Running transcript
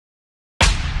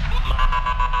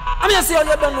I'm just saying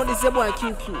you don't know this your boy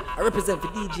QQ. I represent for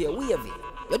DJ WAVEY.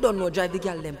 You don't know drive the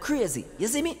girl them crazy. You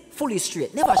see me? Fully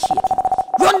straight, never shake.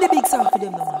 Run the big sound for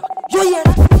them now. You hear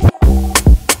that?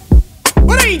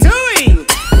 What are you doing?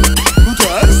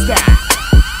 What's that?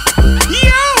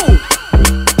 Yo!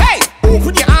 Hey,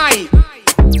 open your eye.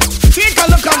 Take a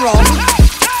look around.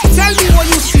 Tell me what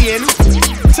you seeing.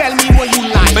 Tell me what you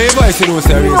like. My voice you know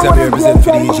serious. I represent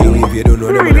for DJ WAVEY. You don't know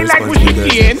them. Really like what she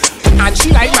seeing, and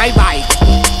she like my bike.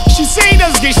 She say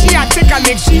does this, she a take a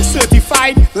neck, she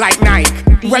certified like Nike.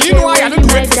 Well, you know I had to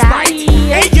do it for spite.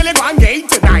 Hey, girl, you go and get it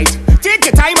tonight. Take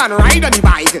your time and ride on the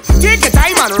bike. Take your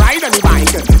time and ride on the bike.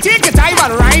 Take your time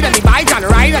and ride on the bike and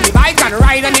ride on the bike and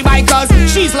ride on the bike. Cause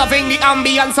she's loving the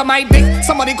ambiance of my dick.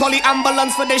 Somebody call the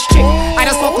ambulance for this chick. I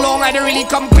just spoke long, I don't really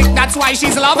come quick. That's why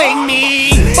she's loving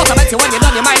me. But I bet you when you're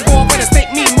done, you might go up with a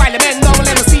stick. Meanwhile, you bend down,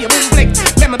 let me see you boomflick.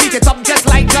 Let me beat it up just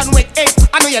like John Wick. Hey,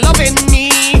 I know you're loving me.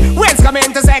 When's coming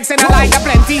to sex and I like a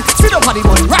plenty. Sit up on the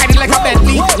boy, ride it like a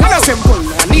Bentley. And a simple,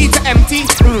 I need to empty.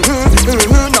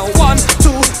 Now 1,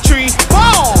 2, 3,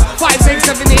 4, 5, 6,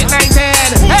 7, 8, 9,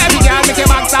 10. Every girl make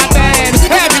your back start 10.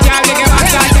 Every girl make your back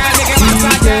start 10. Make your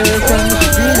back start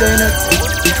 10.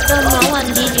 Someone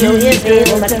want DJ WAVEY,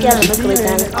 but the girl look with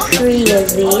them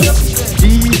crazy.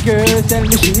 These girls tell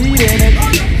me she needin' it.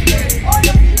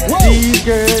 These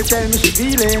girls tell me she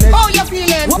feeling it. How you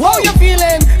feeling? How you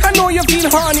feeling? I know you feel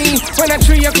horny. When at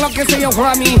 3 o'clock you say you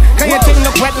want me. Can you think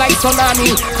look wet like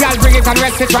tsunami? Girl, bring it and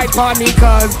rest it right for me.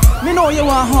 Cause me know you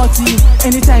want hotty.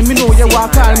 Anytime me know you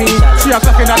want call me. 3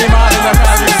 o'clock in the morning I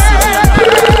call me.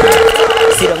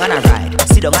 Sit down and a ride.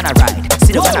 Sit down and a ride.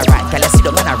 Sit down and a ride. Can you sit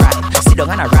down and a ride? Sit down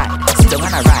and a ride. Sit down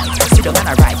and a ride. Sit down and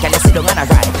a ride. Can you sit down and a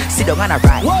ride? Sit down and a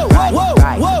ride. Ride, ride,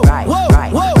 ride,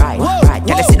 ride, ride, ride.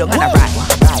 Can you sit down and a ride?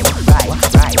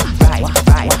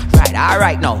 Right,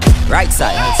 alright now. Right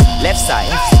side, left side,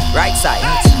 right side,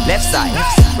 left side,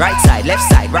 right side, left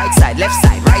side, right side, left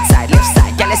side, right side, left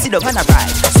side. Can you sit down and a ride?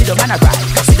 Sit down and a ride.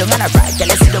 Sit down and a ride. Can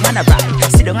you sit down and a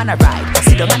ride? Sit down and a ride.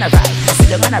 Sit down and a ride. Sit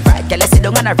down and a ride. Can you sit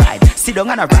down and a ride? Sit down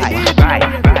and a ride. Ride.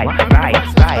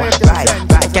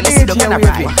 Can you sit down and a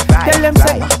ride? Tell them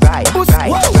say, Ride.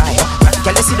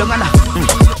 Can you sit down and a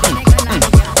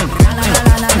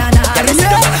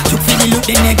You feel the look,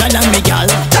 the nigga and me gal.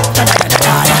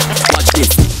 Watch this.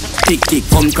 Tick tick,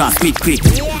 come cross quick quick.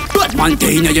 Bad man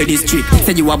day in your district.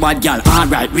 Say you a bad gal,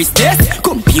 alright, risk this.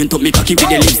 Come paint up me cocky with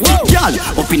the lipstick, gal.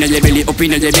 Up in your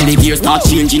belly, gear start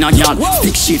changing a gal.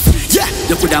 Stick shift, yeah.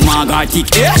 You coulda maga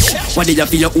tick ish. What did you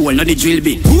feel your hole, not the drill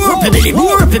bit? Boor up your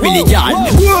belly, gal.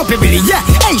 Boor up your belly, yeah.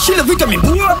 Hey, she love it when me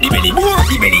boor up the belly,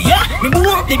 yeah. Me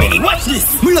boor up the belly, watch this.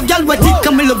 Me love gal with thick,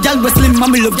 and me love gal with slim, and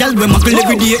me love gal with muggle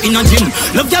every day in a gym.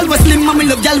 Love gal with slim, and me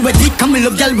love gal with thick, and me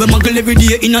love gal with muggle every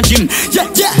day in a gym. Yeah,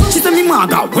 yeah. She say me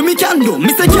maga, what me can do?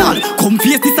 Me say gal, come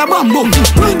face this a bam bum.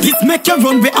 This make you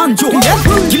run with and jump.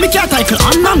 Give me car title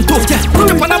and I'm tough.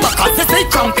 Put up on a back, say say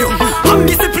champion. I'm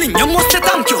disciplined, you must say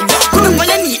thank you. Put up on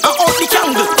your knee and out the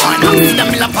candle. And I'm in the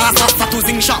middle of pass off to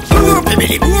sing shop. Boor up the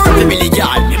belly,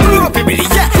 gal. Boor up the belly,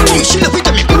 yeah. Hey, she love it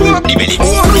to me. Boor up the belly, yeah. Me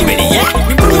boor up the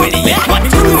belly, yeah. What?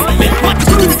 Someone want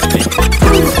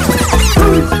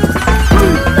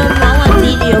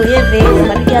DJ WAVEY,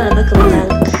 but the girl look with them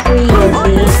crazy.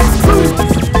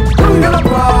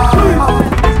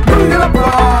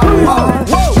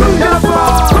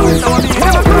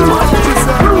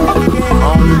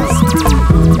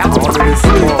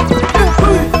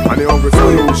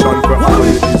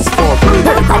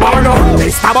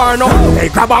 Hey,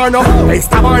 Cabarno,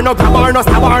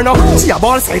 Stabarno. She a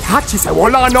ball say hot, she say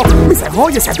Wolano. Me say, oh,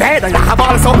 you say bad, and you have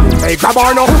also. Hey,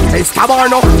 Cabarno, hey,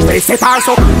 Stabarno, hey, say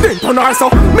Tarso, then Tonarso,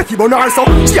 make you Bonarso.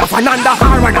 She a Fernanda,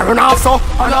 hard when I run also.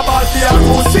 On a ball, see a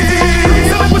pussy,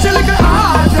 so me push it like a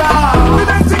harder. Me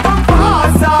then take on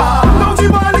faster, now she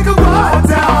ball like a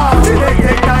water. She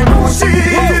take time mushy,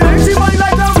 then she ball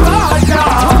like a vodka.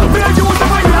 Me then you want to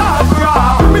buy Viagra,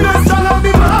 me then stand on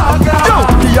the maga. Yo,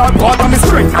 the yard bought on the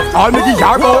string, all me the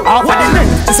yard go off of the neck.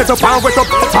 She set up and wet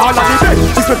up all of the bed.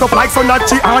 She split up like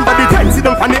Sonachi under the tent. Sit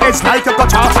down on the edge like you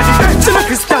touch off of the bed. She not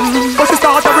Christian, but she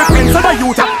start to repent. So the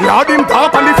youth, Lord him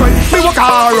top on the front. Me walk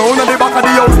around on the back of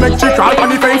the house, make she crawl on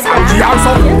the fence.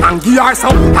 Angie her so,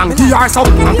 and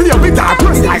play with that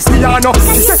breast like piano.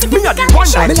 She said me a the one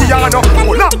like piano.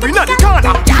 Hold up in the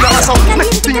corner, in her so,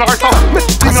 make it in her so,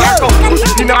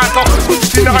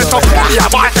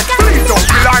 yeah boy, please don't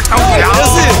kill her so, yeah.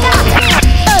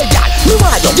 Hey girl, you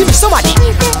want to give me somebody?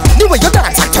 The way you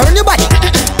dance and turn your body.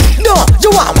 No, you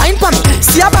want wine for me.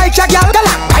 See a bike a girl,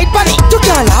 galang, bite for me. You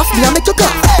can't laugh, me I make you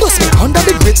cough. Plus me under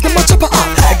the bridge, them a chop her off.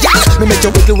 Yeah, me make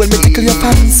you wiggle when me tickle your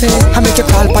fancy. I make you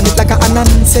crawl on it like a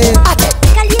Anansi.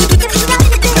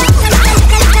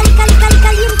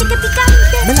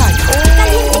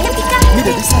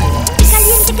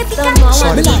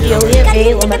 DJ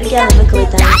WAVEY, o material me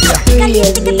cuidan crazy.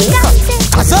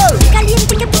 Azul.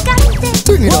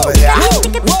 Bring it over here.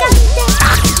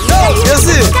 You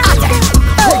see?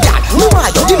 Hey, God, you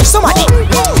want to give somebody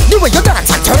the way you dance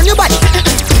and turn your body.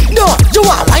 No, you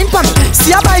want wine for me.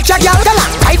 See a bike, a girl, go long,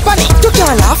 right for me. You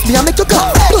can't laugh, me I make you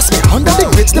clap. Plus me under the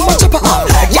bridge, the much up up.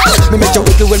 Yeah, me make you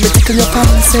wiggle when me tickle your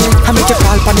fancy. I make you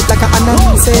call for it like a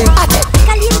anansi.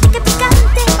 Caliente que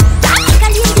picante.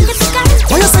 Caliente que picante.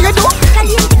 What you say you do?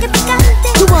 Caliente que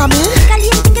picante. You want me?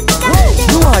 Caliente que picante.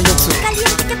 You want you too?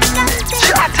 Caliente que picante.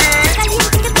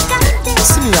 Caliente que picante.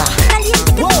 See me ya. Caliente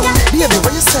que picante. Baby,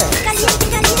 what you say?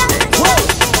 Caliente que picante.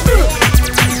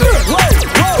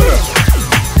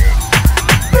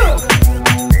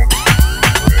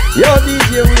 Yo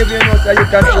DJ WAVEY, you know so you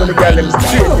can show the girl them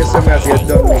straight. You see me as you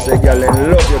done, you say girl them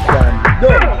love you can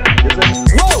done. You see me?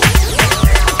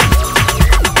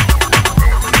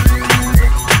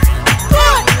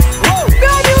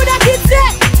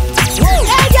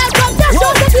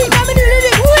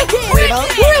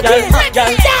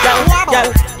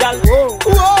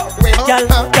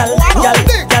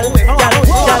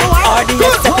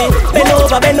 RDX stepping, bend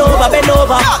over, bend over, bend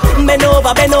over, bend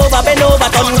over, bend over, bend over,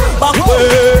 turn back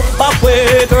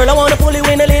way, girl. I wanna pull you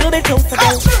in a little bit closer,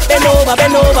 girl. Bend over,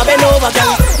 bend over, bend over,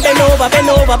 girl. Bend over, bend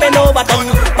over, bend over, turn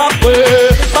back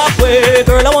way,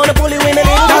 girl. I wanna pull you in a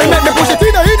little bit. Girl, make me push it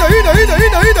in.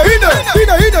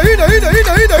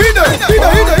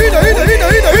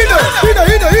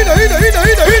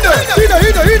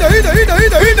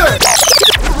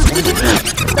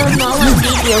 Don't know what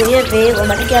DJ WAVEY, o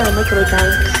material me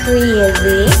cuidan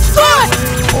crazy.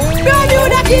 Girl, you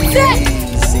that kid say.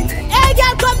 Hey,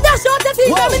 girl, come dash out the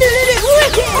thing. Come in the little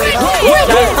wicked.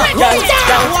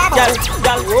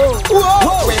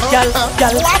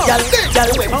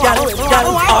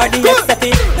 RDX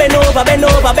stepping, bend over, bend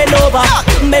over, bend over,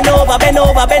 bend over, bend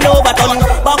over, bend over, turn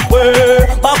back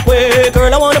way,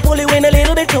 girl. I wanna pull you in a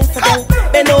little bit closer, girl.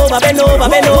 Bend over, bend over,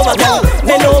 bend over, girl.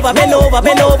 Bend over, bend over,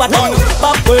 bend over, turn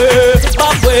back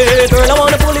way, girl. I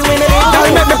wanna pull you in a little bit.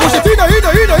 Girl, make me push it in.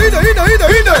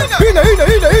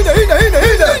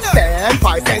 10,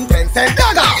 5, 10, 10 cent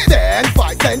dagger. 10,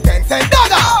 5, 10, 10 cent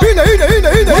dagger.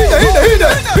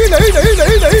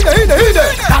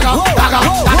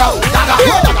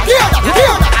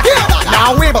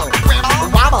 Now wibble,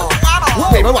 wabble,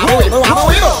 wibble, wabble, wibble, wabble,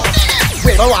 wibble,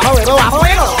 wibble, wabble, wibble, wabble,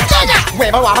 wibble,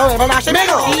 wibble, wabble, wibble, mash it,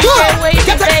 wiggle.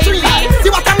 Get the tree. See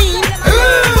what I mean?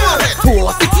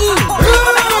 Force the team.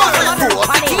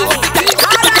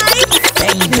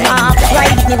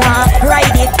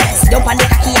 Ride it. Sit down on the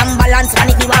cocky and balance on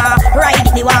it, me wa. Ride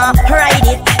it, me wa. Ride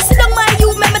it. Sit down my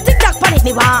youth, me tick tock on it,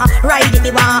 me wa. Ride it,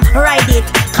 me wa. Ride it.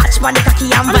 Catch on the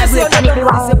cocky and vibrate on it, me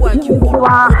wa.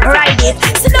 Ride it.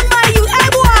 Sit down my youth, hey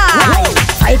boy.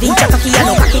 5-inch cocky and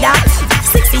no cocky that.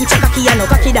 6-inch cocky and no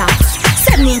cocky that.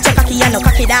 7-inch cocky and no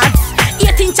cocky that.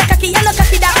 8-inch cocky and no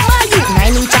cocky that. My youth.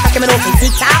 9-inch cocky me no fit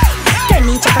tick tock.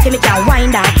 10-inch cocky me can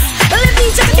wind that.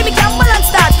 11-inch cocky me can balance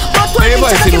that. Ride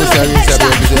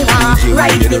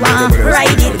it, me wa,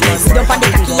 ride it. Sit down on the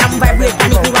cocky and vibrate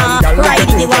on it, me wa. Ride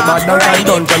it, me wa, ride it.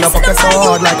 Turn up a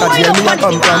sword like a jail me a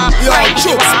come from. Yo,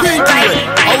 shoot, spin to it.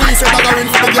 How we say daggering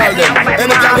for the girl them?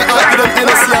 Any girl they argue them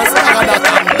innocent and stagger that.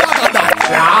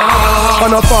 On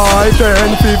a 5,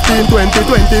 10, 15, 20,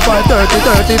 25,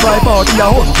 30, 35, 40,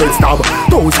 100 stab,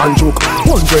 1,000 choke,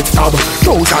 100 stab,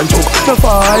 1,000 choke. The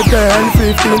 5, 10,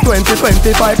 15, 20,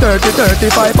 25, 30,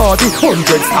 35, 40,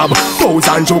 100 stab,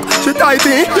 1,000 choke. She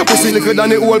tighty, your pussy liquor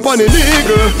than the whole pan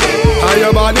illegal, and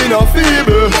your body no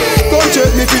feeble. Come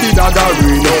check me for the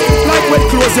daggering, like when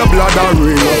close your bladder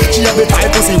ring. She have the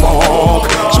type pussy walk,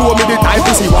 show me the type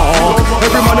pussy walk.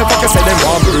 Every motherfucker say them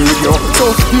want breed yo,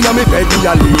 so inna me bed me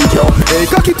a lead yo. Hey,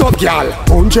 cock it up, girl.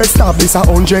 100 stab, this a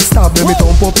 100 stab. Let me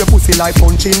thump up your pussy like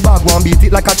punching bag. One beat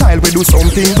it like a child, we do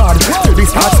something bad. Till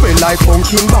this heart spell like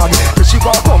punching bag. Cause she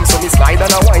gon' come, so me slide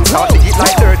and a wine. Start to hit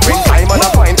like dirt when time and a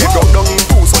fine. They drop down in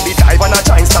two, so the dive and a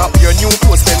shine. Stop your new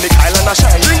clothes, then the Kyle and a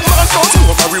shine. Drink man, toss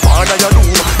over reward and you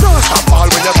do. Don't stop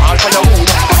all when you fall for your wound.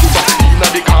 Inna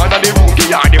the corner, the room, the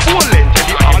yard, the whole length,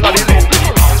 the all of the length.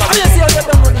 I just see how you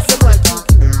done on this boy.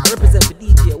 I represent the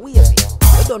DJ WAVEY.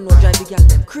 You don't know drive the girl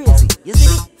them crazy. You see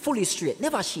me? Fully straight,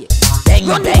 never shake. Bang,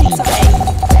 bang, bang.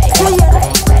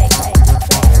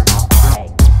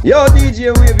 Yo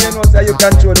DJ WAVEY, you know so you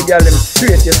control the girl them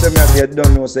straight. You see me as you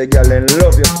don't know so girl them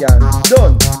love you can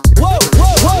done. Whoa,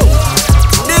 whoa, whoa.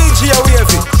 DJ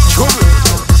WAVEY.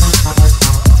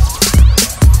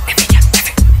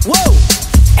 Whoa.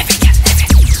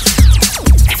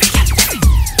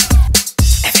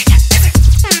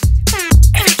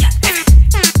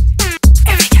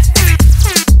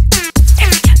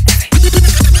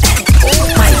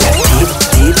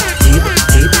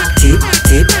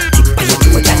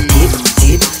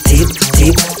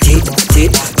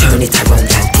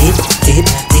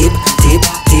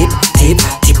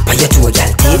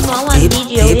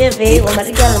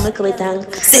 couple times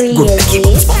crazy.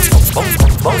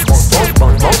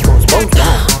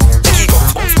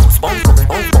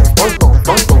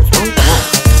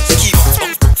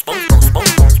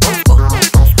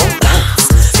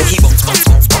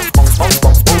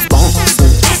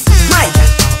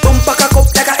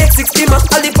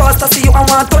 See you, I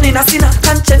want turn in a sinner.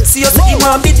 Conscience, see you, say you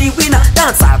want be the winner.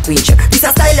 Dancehall preacher, this a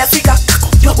style you figure. Cock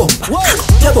up your bumper, cock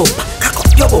up your bumper, cock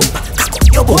up your bumper, cock up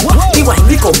your bumper. The wine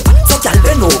we come, so y'all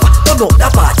bend over, turn up the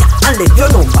party and let your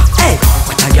number. Hey,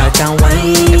 what a y'all can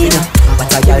wine,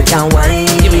 what a y'all can wine,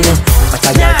 what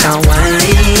a y'all can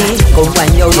wine. Come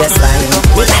wine your waistline.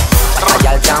 What a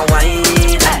y'all can wine,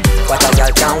 what a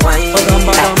y'all can wine,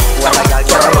 what a y'all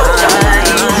can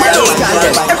wine.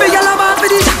 Every y'all a man for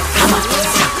this.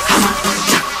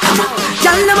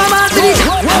 Y'all never man for this.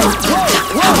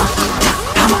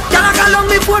 Y'all a call on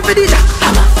me phone for this.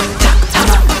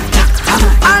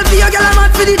 I'll be a y'all a man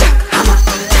for this.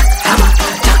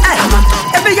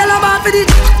 Every y'all a man for this.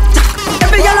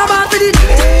 Every y'all a man for this.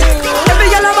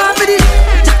 Every y'all a man for this.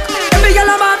 Every y'all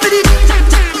a man for this.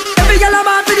 Every y'all a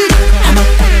man for this.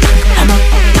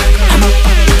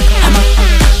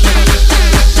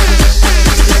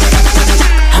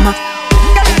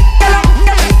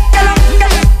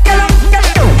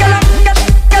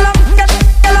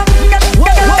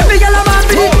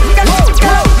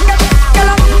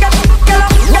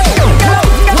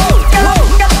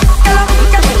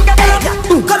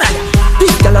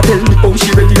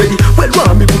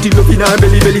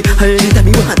 Belly. Anytime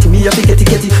you want me, I forget it.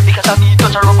 Because I need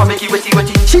touch her up and make it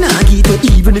wetty. She not get it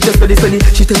even if you spend it.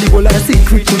 She tell me all her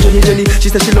secret to Jenny. She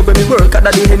said she love when me work at the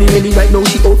henny. Right now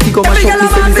she out to come and shop me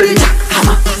selling.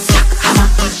 Hammer.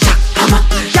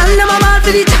 Y'all never mad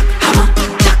for it. Hammer.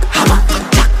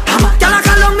 Y'all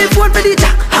call on me phone for it.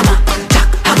 Hammer.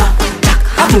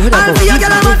 Have you heard about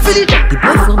it? The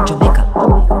boy from Jamaica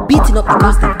beating up the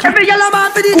constant. Every y'all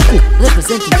mad for it.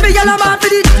 Representing. Every y'all mad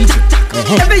for it.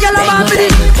 Every y'all a man for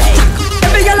this.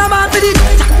 Every y'all a man for this.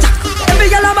 Every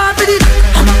y'all a man for this.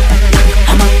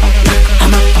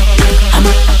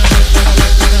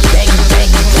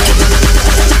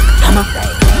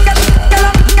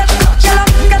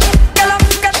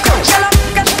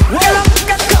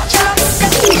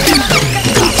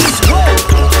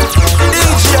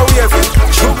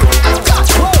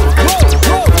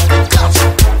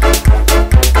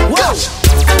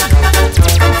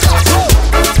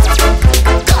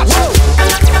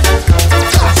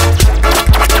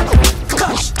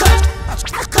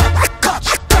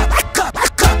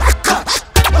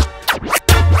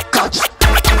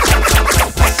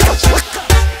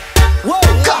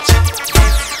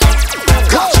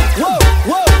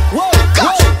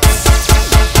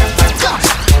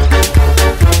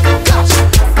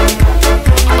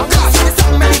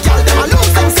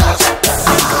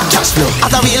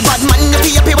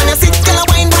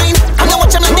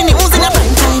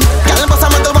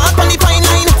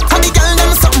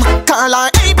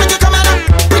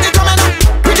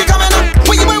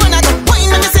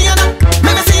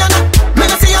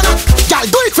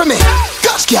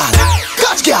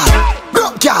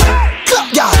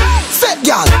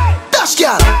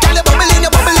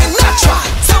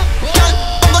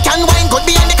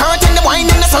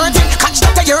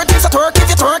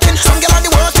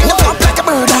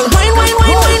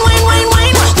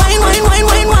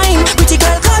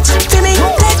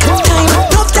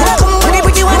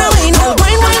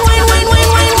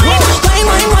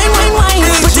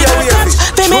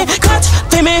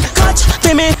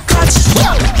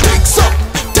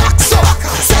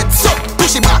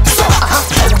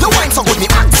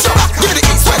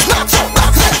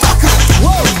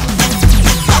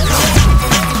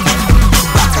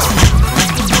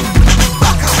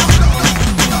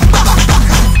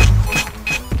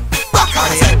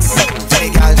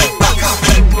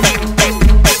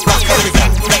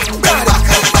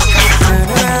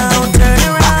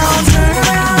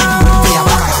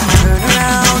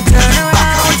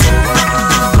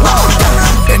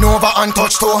 and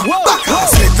touch toe.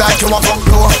 Slip like you a fuck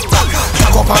blow.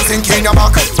 Back up and sink in your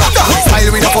back. Smile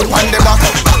with your foot on the back.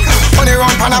 Turn it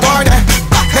round pan a board.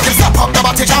 Make him slap up the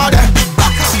body jar.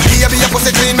 Baby your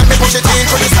pussy clean, make me push it in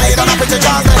to the side and a pretty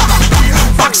jar.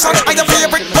 Backshot are your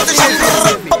favorite position.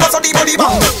 Papa so the body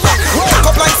bang. Back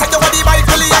up like say you want the bike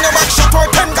fully and your backshot for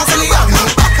 10 gazillion.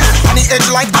 On the edge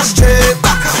like ashtray.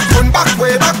 Turn back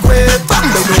way, back way. Bend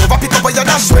over, pick up where you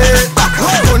dash way.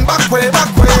 Turn back way,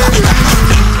 back way.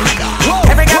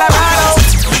 Every girl I ride out,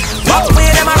 walk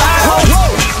with them I ride out.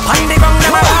 On the ground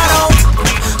them I ride out.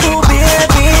 Oh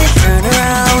baby, turn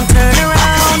around, turn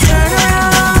around, turn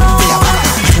around.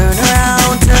 Turn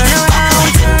around, turn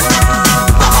around, turn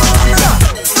around.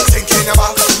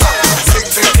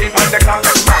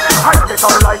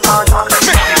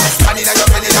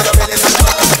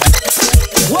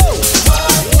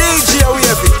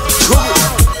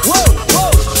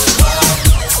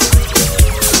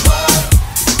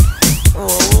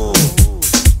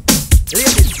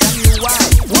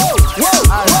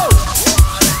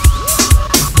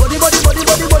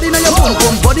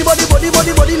 body, body, body,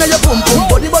 body, body, now your pum pum.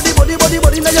 Body, body, body, body,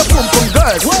 body, now your pum pum.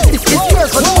 Girls, it's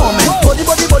yours for the moment. Body,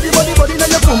 body, body, body, body, now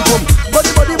your pum pum.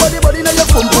 Body, body, body, body, now your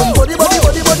pum pum. Body, body,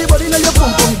 body, body, body, now your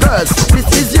pum pum. Girls, this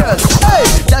is yours. Hey,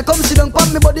 girl, come sit down,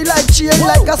 pump me body like chain,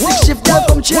 like a six shift. Girl,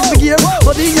 come change the gear.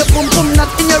 Body in your pum pum, not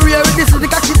in your rear. This is the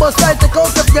cocky bus right. Take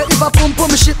out of gear. If a pum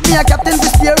pum shit me, a captain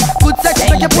this year. Good sex,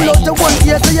 make you pull out the one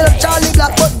ear. So you love Charly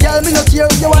Blac, but girl, me not care.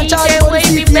 You want Charly, body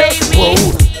seat here.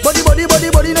 Whoa. Body, body, body,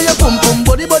 body, now your pum pum.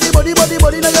 Body, body, body, body,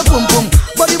 body, now your pum pum.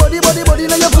 Body, body, body, body,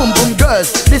 now your pum pum. Girls,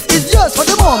 this is yours for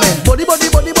the moment. Body, body,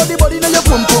 body, body, body, now your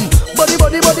pum pum. Body,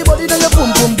 body, body, body, now your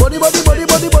pum pum. Body, body, body,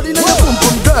 body, body, now your pum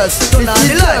pum. Girls, this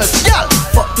is yours. Yeah.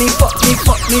 Fuck me, fuck me,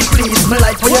 fuck me, please. Me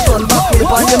like when you turn back way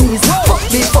on your knees. Fuck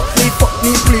me, fuck me, fuck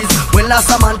me, please. When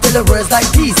last a man tell the words like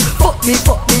these. Fuck me,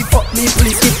 fuck me, fuck me,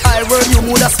 please. If I were you,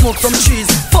 woulda smoke some trees.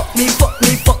 Fuck me, fuck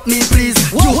me, fuck me, please.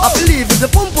 You I believe it's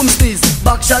the pum pum sneeze.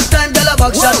 Backshot time, gyal a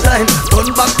backshot time. Turn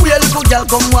back way, little gyal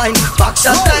come wine.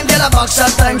 Backshot time, gyal a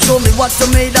backshot time. Show me what you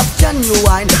made of, can you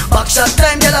wine? Backshot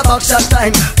time, gyal a backshot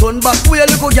time. Turn back way,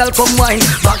 little gyal come wine.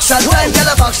 Backshot time, gyal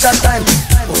a backshot time.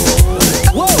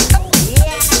 Whoa.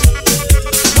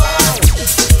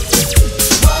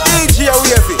 DJ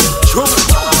WAVEY,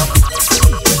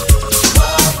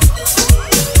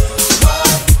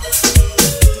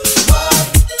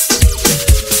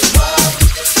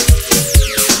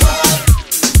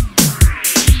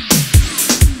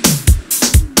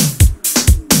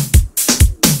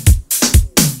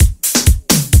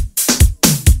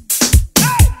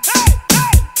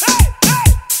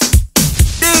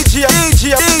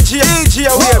 DJ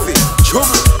WAVEY,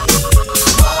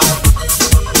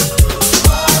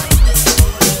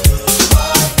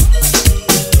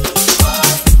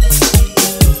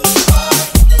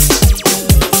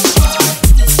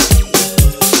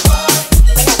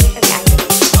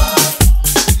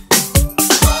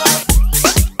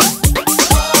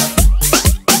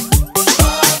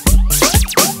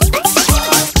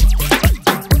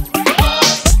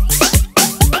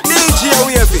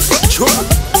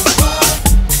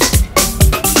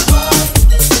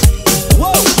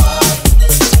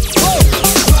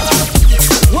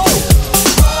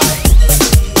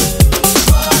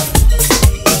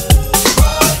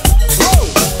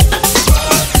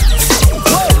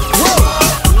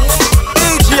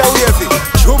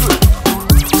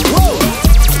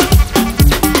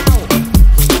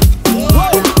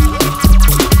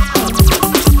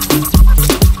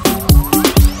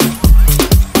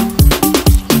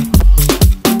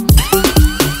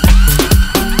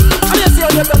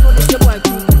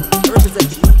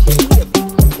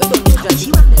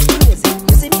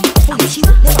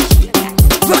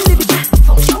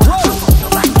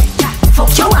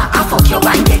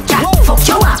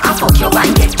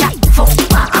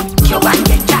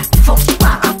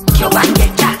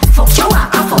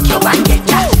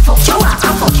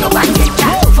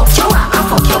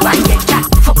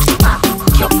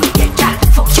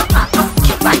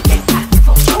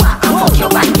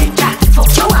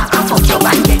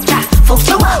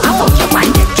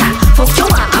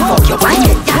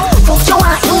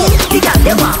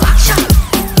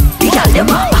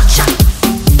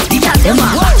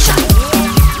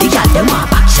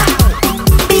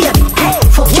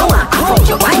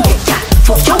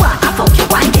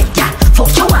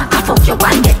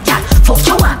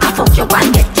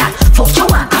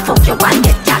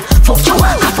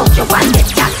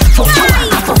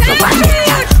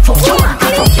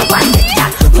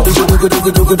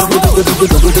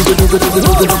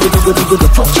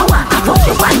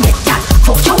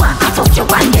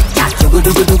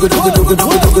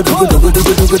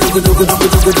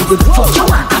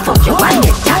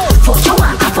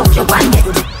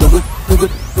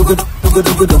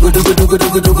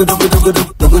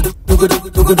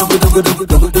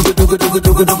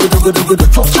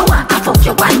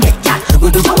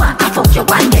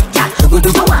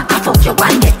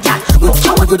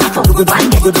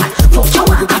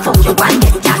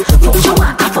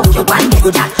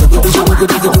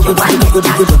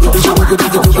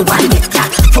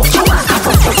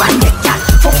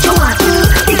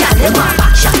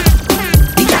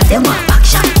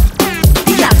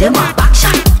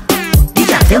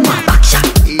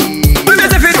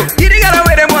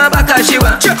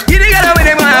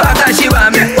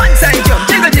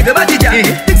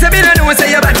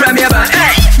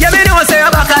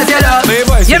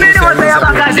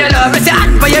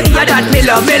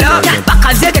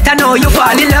 Backaz you get to know you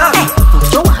fall in love.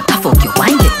 Fuck you want, fuck you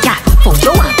want it, yeah. Fuck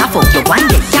you want, fuck you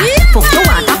want it, yeah. Fuck you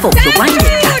want, fuck you want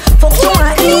it, yeah. Fuck you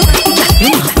want it, yeah.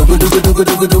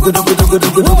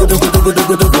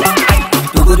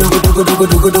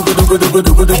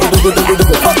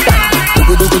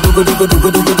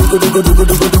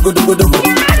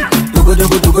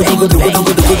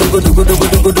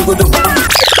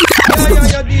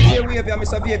 DJ Wavy and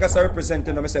Mr. Vegas are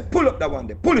representing them. I say, pull up that one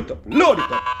there, pull it up, load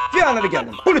it up. Feel another girl,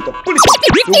 pull it up, pull it up.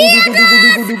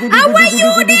 How are you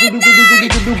doing?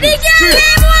 The girl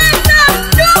them want some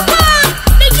duggu.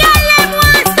 The girl them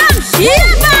want some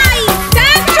shibai.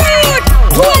 Some fruit.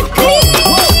 Good clean.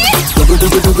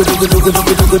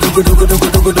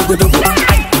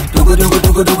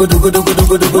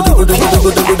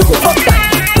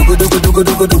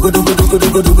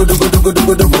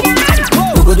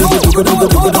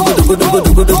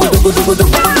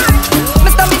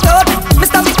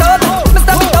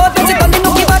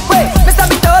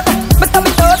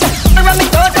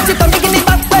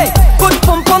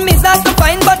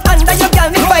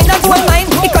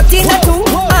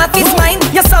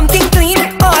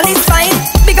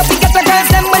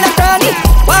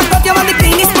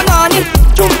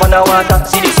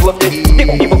 See this soap, dip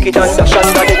the bucket and dash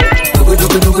under it. Wind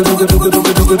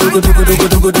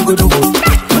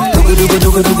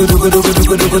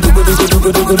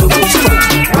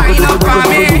up on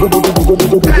me,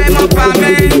 climb up on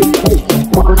me.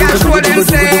 Girl, show them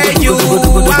say you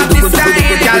have the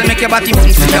style. Girl, make your body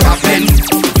bounce with your back then.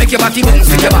 Make your body bounce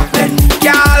with your back then.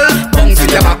 Girl, bounce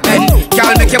with your back then.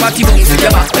 Girl, make your body bounce with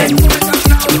your back then.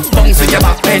 Bounce with your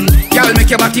back then. Girl, make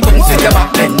your body bounce with your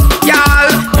back then. Girl,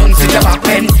 bounce with your back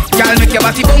then. Girl, make your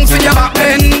body bounce with your back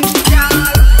then.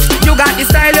 You got the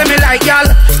style of me like y'all.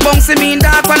 Bounce me in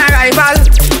dark on arrival.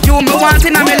 You me want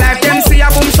in a me life. Them see a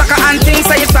boom shaka and things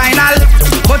say it's final.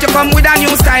 But you come with a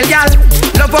new style, y'all.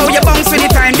 Love how you bounce with the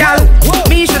time, y'all.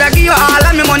 Me shoulda give you all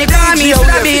of me money. Cause me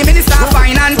shoulda be Minister of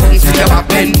Finance. Bounce with your back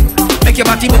then. Make your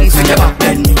body bounce with your back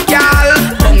then. Y'all,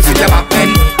 bounce with your back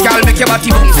then. Y'all, make your body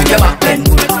bounce with your back then.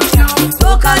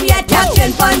 Don't come yet,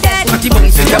 Captain Pundit. Body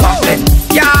bounce with your back then.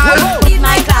 Y'all, in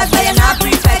my class, but you're not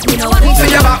prefect. Me no one bounce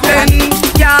with your back then.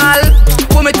 Y'all,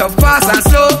 pull me up fast and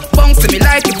slow. Bounce to me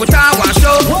like you put on one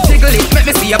show. Jiggle it, make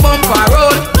me see a bumper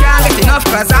roll. Can't get enough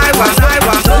cause I want.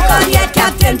 Don't come yet,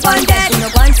 Captain Pundit. You no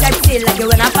one step still like you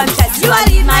run up on chest. You are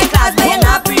in my class, but you're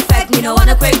not prefect. Me no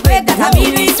wanna quick break, that I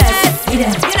mean recess. You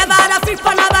never had a flip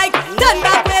on a bike. Turn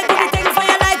back way, do the thing for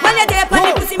your life. When you're there, pon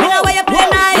the pussy, me know where you play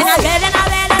nice. In a bed, in a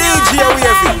bed, in a bed. DJ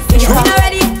Wavy. We not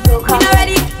ready, we not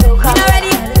ready, we not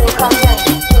ready, we not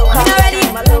ready,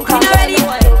 we not ready, we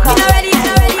not ready.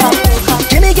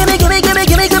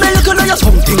 Gimme, look on your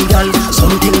something, gal,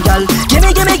 something, gal.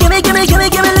 Gimme, look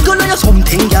on your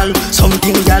something, gal,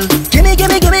 something, gal. Gimme,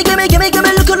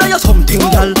 look on your something,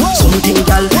 gal, something,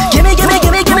 gal. Gimme, look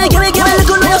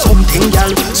on your something,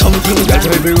 gal, something, gal.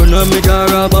 Everyone on me jar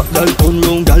up, gal, turn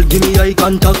round, gal, gimme eye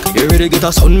contact. You ready get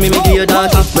a sun, me give you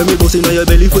data. When me bust inna your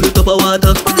belly full of top of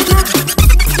water.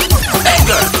 Hey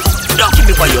girl, don't keep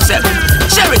it for yourself.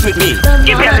 Share it with me.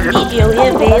 Give me a little bit,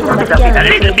 just a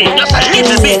little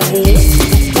bit.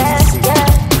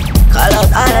 Call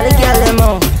out all of the girl them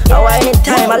out. I wine it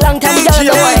time, a long time girl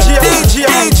them wine. DJ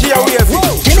Wavy.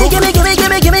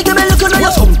 Gimme, look on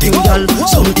your something, gal,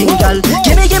 something, gal.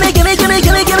 Gimme, look on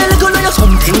your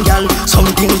something, gal,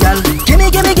 something, gal.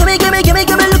 Gimme,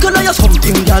 look on your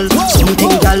something, gal,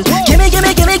 something, gal. Gimme,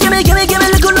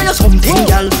 look on your something,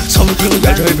 gal, something,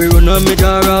 gal. Everyone on me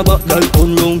jar up, gal,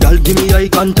 turn round, gal, give me eye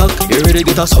contact. You ready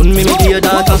get a sun, me give you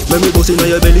data. When me bust inna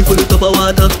your belly full of top of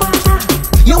water.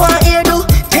 You want ear do?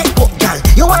 Take what, gal?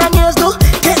 You want nails do?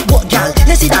 Take what, gal?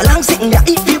 You see that long sitting there,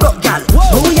 eat the rock, gal.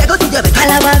 Oh, you go to your bed,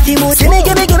 calabar fi moose. Gimme,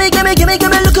 look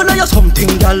on your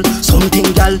something, gal, something,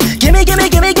 gal. Gimme,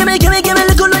 look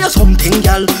on your something,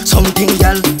 gal, something,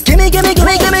 gal. Gimme, look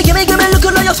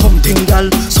on your something, gal,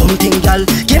 something, gal.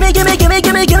 Gimme,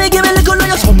 look on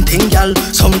your something, gal,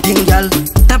 something, gal.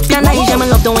 Tap your eyes, yeah, me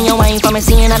love the way you wine for me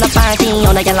seeing at the party.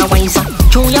 All the gal a wine so.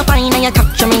 Chew your pine and you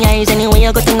capture me eyes anyway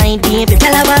you go tonight, baby.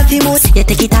 Tell her about the moose, you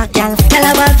take it out, gal. Tell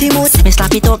her about the moose, me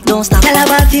slap it up, don't stop. Tell her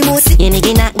about the moose, you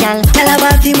nigga that, gal. Tell her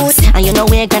about the moose, and you know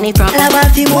where granny from. Tell her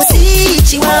about the moose,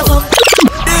 she want up.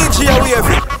 DJ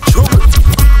Wavy.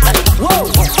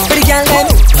 Pretty gal them,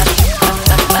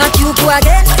 not you go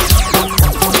again.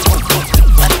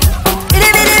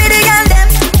 Pretty gal them.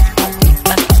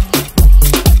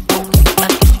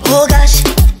 Oh gosh,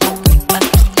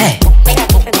 hey.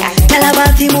 Tell her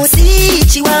about the moose,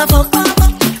 she want fuck.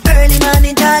 Early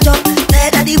morning charge up,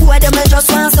 say that the boy them just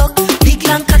want suck. Big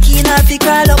long cocky in her fi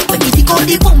crawl up. When you go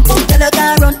the pump, tell her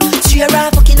go run. Straight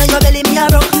around fucking on your belly, me a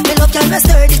rock. Me love y'all, me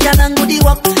sturdy, y'all and goody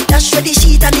walk. Dash for the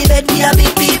sheet and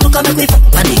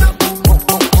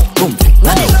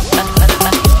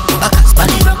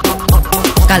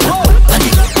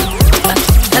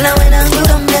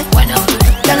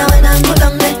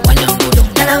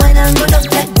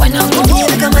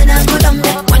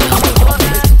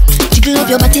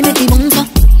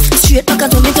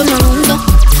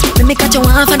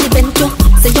half of the bento.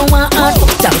 Say you want hard,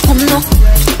 girl, come now.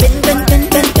 Ben.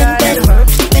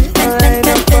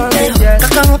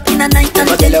 Cock her up in a night and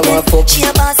day. She a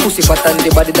boss. Pussy fat and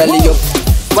the body dolly up.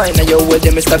 Why now you hold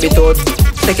them, stab it out.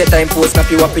 Take your time, post,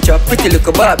 snap you a picture. Pretty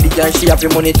little Barbie and she have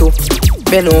your money too.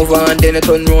 Bend over and then I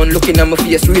turn round, looking at my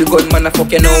face, real good man, I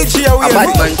fucking know. A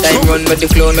bad man time run with the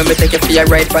clown, let me take you for your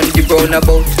right pan the brown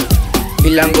about. The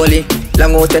long gully,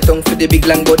 long out your tongue for the big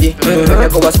long body. When you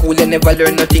go to school, you never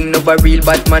learn nothing, never real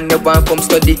bad man, you want come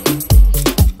study.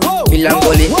 The long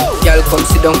gully, y'all come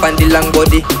sit down on the long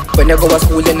body. When you go to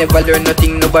school, you never learn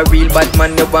nothing, never real bad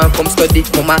man, you want come study.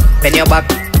 Mama, bend your back,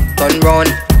 turn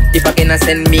round. If I can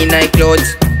send me night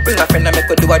clothes, bring a friend and make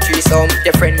her do a threesome.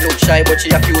 Your friend look shy but she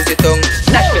abuse the tongue.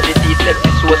 Dash me the teeth, left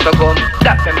the soul to gum.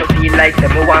 That make me feel like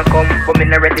them who want come. But me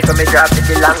not ready for me job with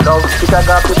the long dog. She can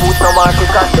go off the boot, no more she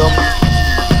condom.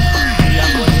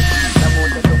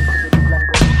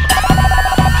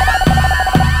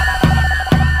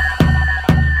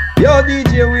 Yo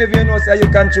DJ Wave, you know say you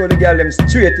control the girl them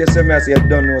straight. You say me I say you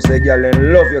don't know say girl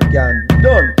them love you can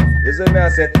done. You say me I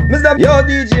say Mr. Yo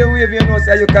DJ Wave, you know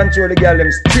say you control the girl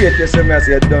them straight. You say me I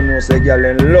say you don't know say girl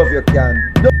them love you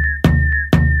can done.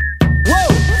 Whoa!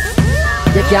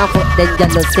 You can't put them girl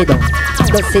just sit down.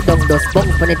 Just sit down, just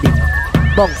bounce on the dick.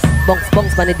 Bounce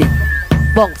on the dick.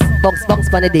 Bounce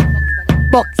on the dick.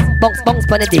 Bounce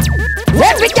on the dick.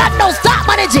 Every girl now start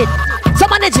manage it. So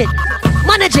manage it.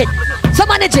 Manage it. So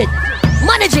manage it,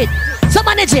 so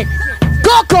manage it.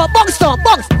 Go, bounce down,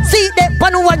 bounce. See them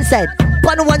on one side,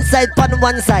 one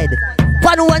side.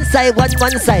 Catch on one side, one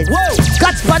side.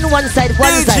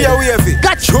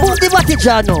 Catch, move the body,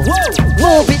 Jano.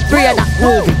 Move it, Brianna,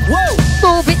 move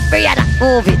it, Brianna,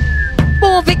 move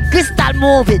it, Crystal,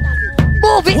 move it,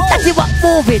 that's it,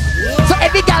 move it. So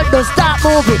every girl does start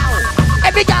moving.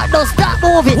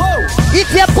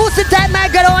 If you're pussy time, my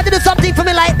girl, I want to do something for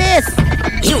me like this.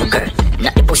 You girl,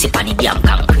 not the pussy pan the damn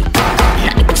concrete.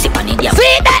 Not the pussy pan the damn.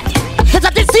 See that? Cause I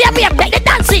didn't see me, I make the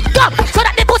dancing come. So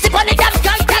that the pussy pan the damn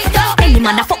concrete. Any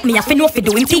man a fuck me, I fin know fi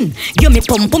doing thing. Give me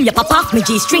pum, ya pop off me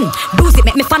G-string. Bruise it,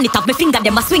 make me fan it off, me finger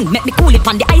them a swing. Make me cool it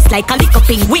on the ice like a lick up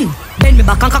in wing. Bend me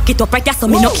back and cock it up right there so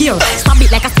me no care. Stab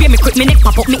it like a spear, me quick me neck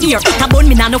pop up me ear. It a bone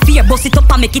me nah no fear, bust it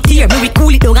up and make it tear. Me we cool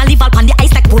it down and leave all on the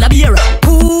ice like polar beer.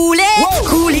 Cool it down,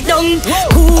 cool it down,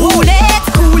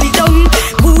 cool it down.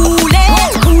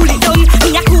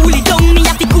 Me a cool it down, me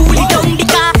have to cool it down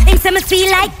because him say me feel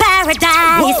like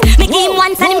paradise. Me give him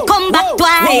once and him come back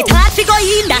twice. Hard to go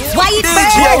in, that's why it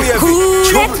burns.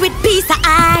 Cool it with piece of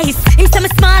ice. Him say me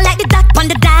small like the dot on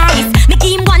the dice. Me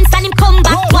give him once and him come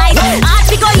back twice. Hard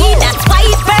to go in, that's why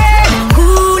it burns.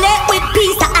 Cool it with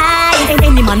piece of ice.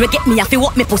 Any man will get me, I feel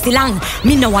walk me pussy long.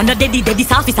 Me no want no daddy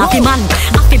soft, it's happy man.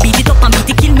 I feel beat it up and beat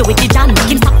it, kill me with the jam. Make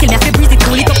him stop kill me, I feel breeze it,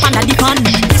 cool it up and a dip on.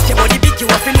 This your body big, you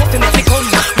have to know fi make me come.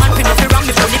 Man fi know fi wrong,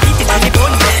 me only beat it on the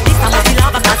gun. This time I feel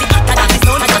lava, cause it hotter than the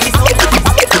sun.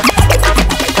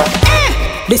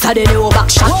 This a the new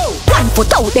backshot. 1 foot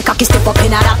out, the cocky step up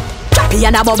in a rap. Choppy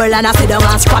and a bubble and a sidung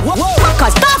and squat.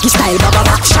 Cause doggy style baba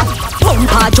backshot. Pump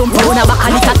a jump round a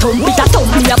back and it a thump. Me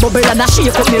a bubble and a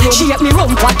shake up me rum. Shake me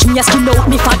rum, watch me a skin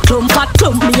out me fat clump.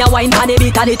 Me a wine pan a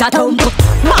bit and it a thump.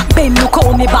 Back bend, look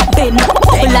how me back bend.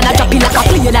 Bubble and a drop it like a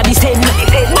plane a descend.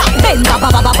 Back bend,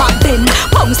 back bend.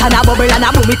 Bounce and a bubble and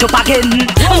a boom it up again.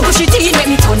 Push it in,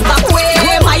 make me turn back way.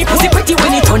 My pussy pretty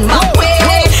when it turn back way.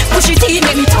 Push it in,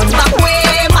 make me turn back way.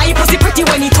 My pussy pretty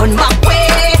when it turn back way.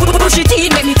 Push it in,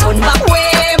 make me turn back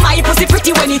way. My pussy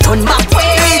pretty when it turn back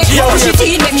way. Push it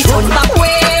in, make me turn back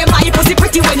way. My pussy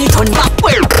pretty when it turn back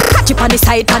way. Catch it on the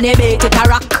side, pan it, make it a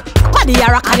rock. Body a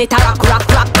rock and it a rock.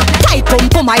 Tight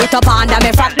pum, I hit up under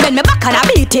me frack. Bend me back and I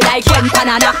beat it like Ken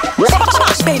Panana.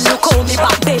 Bend, look how me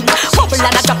back bend. Bubble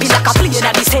and a drop it like a plane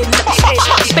at the same.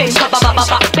 Bend, back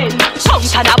bend.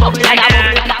 Bounce and a bubble and a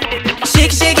bubble.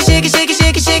 Shake it.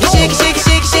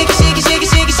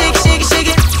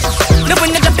 Look when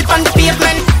you drop it on the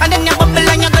pavement, and then you bubble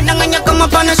and you go down and you come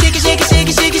up on a shake it.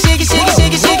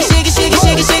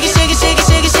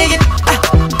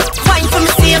 Fine for me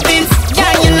savings,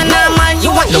 yeah, you know normal,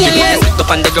 you want healing. Up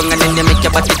on the ground and then you make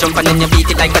your body jump and then you beat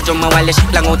it like a drum while you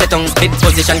shake long out the tongue. Split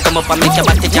position, come up and make your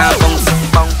body jump bounce.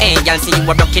 Hey, y'all see you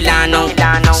a rock killer now.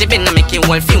 She been a make you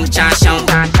whole future shout.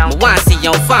 But wanna see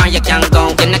how far you can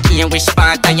go. You not care which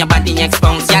part of your body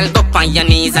exposed. Y'all go on your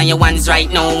knees and your ones right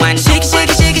now and shake it.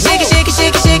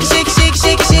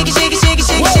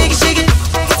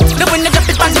 Look when you drop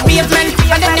it on the pavement,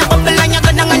 and then you bubble and you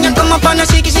go down and you come up on a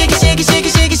shake it.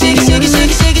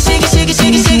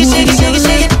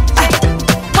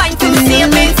 Wine for the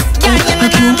savings, yeah, you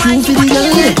know normal.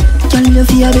 Girl, you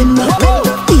feel bend back.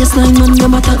 Baseline man, you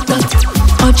ma tap that.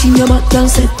 Hot Watching your back, girl,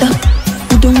 set that.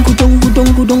 Gudong. DJ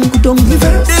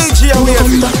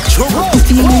WAVEY. You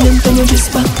feel me length on your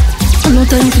wrist back. No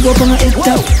time to go up on a head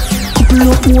top. Couple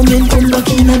of women come back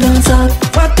in a dance hall.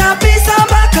 What a piece of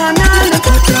bacchanal.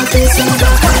 What a piece of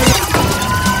bacchanal.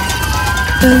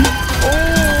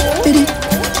 Biddy.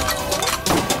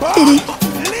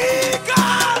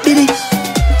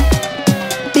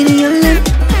 Your limb.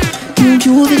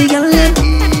 Q for the girl limb.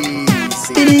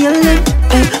 Biddy your limb.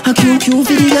 A Q for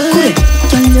the girl limb.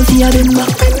 Girl you fear them back.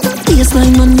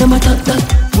 Baseline man them attack that.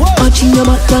 Watching your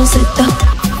back girl set that.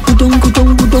 Gudong.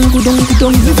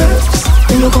 Reverse.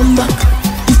 Then you come back.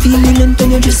 You feel me length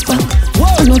on your dress back.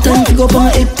 No time to go up on a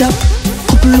head top.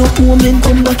 Couple of women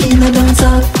come back in a dance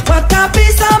hall. What a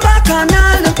piece of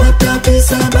bacchanal. What a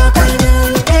piece of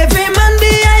bacchanal. Every man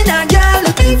behind a girl.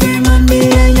 Every man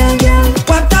behind a girl.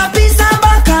 What a piece of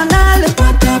bacchanal.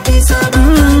 What a piece of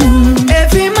bacchanal.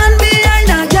 Every man behind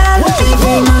a girl.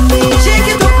 Every man behind. Shake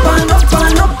it up and up.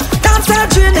 Dance a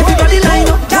train, everybody line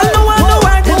up. Girl no one know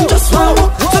where them just want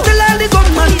up. So tell all the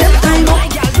gunman them time up.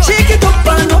 Shake it up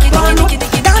and up.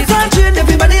 Dance a train,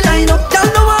 everybody line up. Girl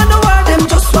no one know where them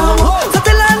just want up. So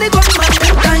tell all the gunman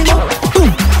them time up. Tell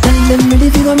them ready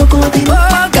if you gonna come out in.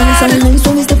 Dance all nice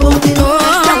when we step out in.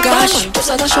 Gosh,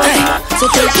 so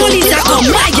tell police are come,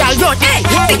 my girl run, hey.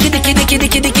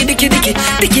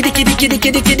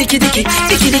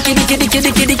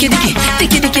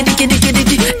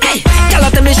 Dicky. Hey, girl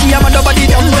tell me she have a nobody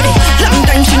damn body. Long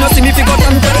time she no see me figure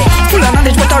damn dirty. Full of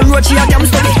knowledge but a road she a damn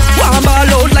study. One ball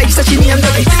out like so she name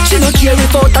dirty. She no care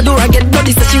if out a door I get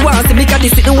bloody. So she wants to make a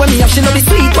decision when me have. She no be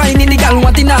sweet wine in the girl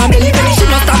want in her belly. She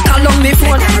no stop call on me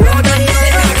phone.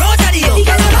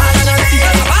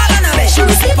 She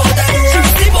will sleep out the door. She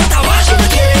will sleep out the wash. She will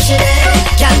care if she there.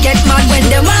 Can't get mad when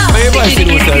them out. My voice is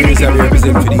what I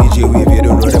represent for DJ WAVEY. You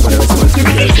don't know them, but I respond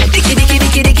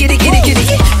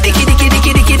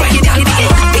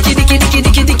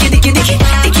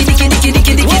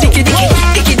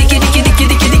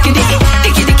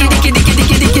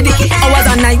to hours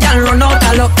and night, y'all run out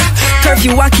of luck.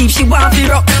 Curfew a keep, she want to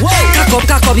rock. Cock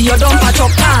up, you don't patch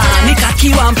up. Me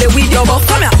cocky want play with your buff.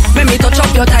 Come here, make me touch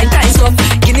up your tight stuff.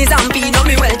 Guineas and peanut,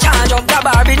 me well charge up. Grab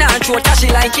her in her throat, she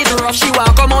like it rough. She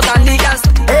want come out and dig us.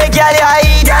 Hey girl, you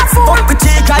hide that. Fuck with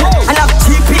chicken and have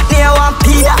cheap it near one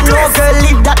pee that. No girl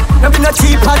leave that, no be no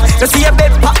cheap hat. You see a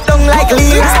bed pop down like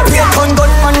leaves. Play gun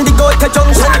man, the go to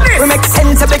junction. We make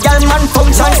sense of the girl man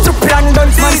function. Stupid and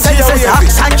dunce man senses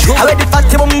action. I wear the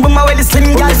fatty boom boom, I wear the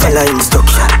slim girl. Follow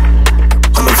instruction.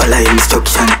 I'm a follow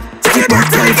instruction. Take back,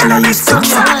 girl, follow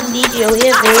instruction.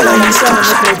 Follow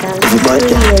instruction.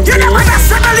 You never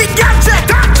necessarily get it.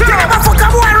 You never fuck a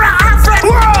boy right friend.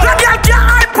 You get your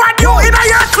iPad, you in a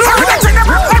your clothes. You take them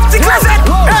out empty closet.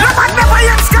 No man never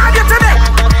yet scarred you today.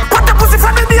 Put the pussy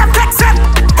from the day and text it.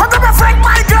 Hug up a friend,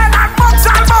 my girl, and box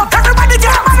and box. Everybody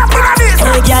get a man up in a this.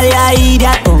 Hey girl, you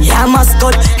idiot. Yeah,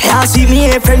 mascot. Yeah, see me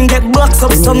a friend get box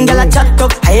up. Some girl a chat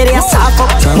up. I hear you soft up.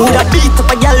 Move a beat up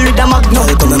a girl with a magnum.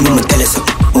 Come and mama tell us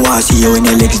something. I see you in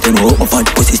your legs, then open fat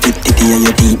pussy slip titty and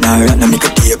your teeth. Now right now make a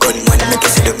tea gun man. Make you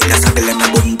see them in a circle and a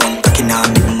bum bum. Cocky now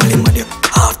make me mali mali.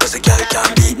 Half does a girl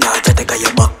can't beat now. Try to get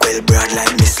your back well broad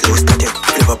like Miss Loose. That you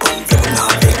flip up on flip now.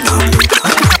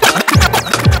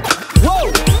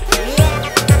 Whoa!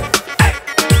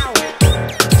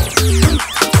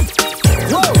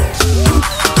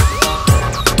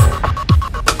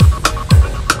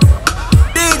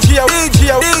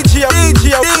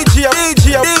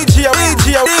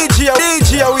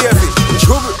 DJ WAVEY.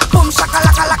 Boom shaka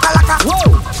laka laka laka.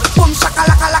 Boom shaka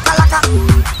laka laka laka.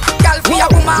 Girl fi a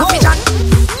boom a fijan.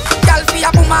 Girl fi a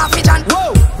boom a fijan.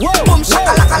 Boom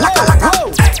shaka laka laka laka.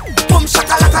 Boom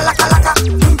shaka laka laka laka.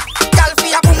 Girl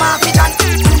fi a boom a fijan.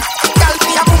 Girl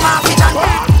fi a boom a fijan.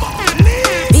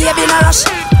 Baby no rush.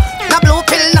 No blue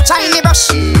pill, no shiny brush.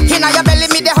 Inna your belly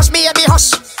me the hush, baby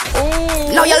hush.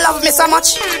 Now you love me so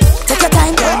much. Take your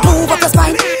time, move up your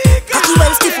spine. Cocky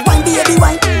well stiff, wine baby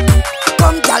wine.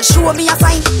 Come girl, show me a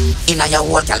sign. Inna your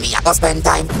hole, tell me I go spend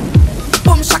time.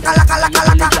 Boom shaka laka laka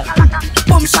laka.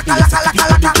 Boom shaka laka laka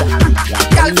laka.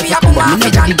 Girl fi a boom a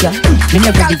fijan.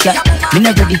 Me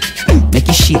not ready. Make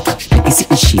it shake, make it sit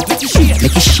and shake. Make it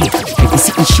shake, make it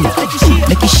sit and shake.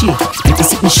 Make it shake, make it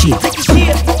sit and shake.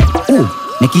 Ooh,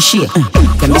 make it shake.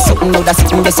 Tell me something now that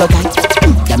sitting there so tight.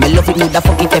 Yeah, me love it, me da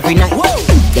fuck it every night.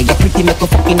 Yeah, you pretty, make a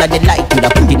fucking at the light. You da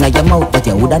put it in your mouth, but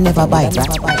you woulda never bite.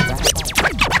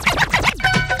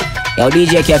 Yo,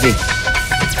 DJ Kevin,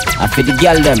 I feel the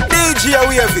girl them. DJ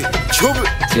WAVEY. Trouble.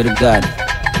 To the God.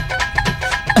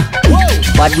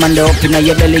 Bad man, they up in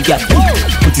your belly, girl.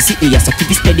 Auntie see me, so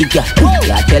keep it steady, girl.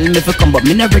 Yeah, tell me if you come, but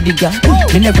me not ready, girl.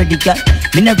 Me not ready, girl.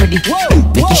 Me not ready.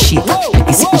 Make it shake,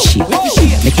 make it sit and shake.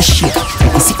 Make it shake,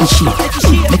 make it sit and shake.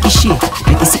 Make it shake,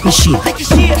 make it sit and shake.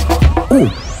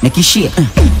 Ooh, make it shake.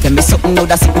 Tell me something now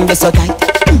that sitting there so tight.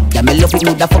 Yeah, me love it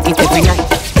now that fuck it every night.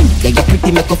 Yeah, you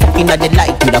pretty, make a fucking at the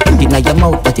light. You'da put it in your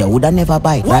mouth, but you woulda never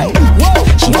bite, right?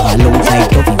 She fall outside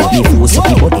toughy, with me force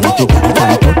up the body, make you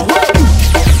can't putty.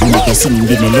 Make you sing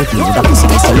the melody, woulda pussy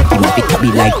me so lucky, make it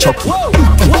tabby like Chucky.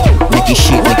 Make it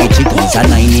shake, make it jiggle. It's a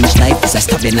 9-inch knife, it's a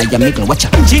stab in your middle. Watch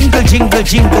out. Jingle, jingle,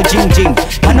 jingle, jing, jing.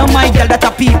 I know my girl that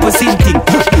a people sing thing.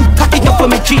 Cock it up for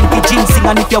me, drink it, jing, sing.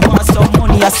 And if you want some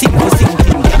money, I sing for sing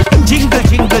thing. Jingle,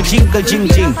 jingle, jingle, jing,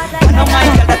 jing. I know my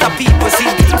girl that a people sing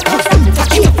thing.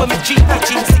 Cock it up for me, drink it,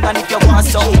 jing, sing. And if you want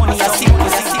some money, I sing for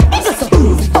sing thing.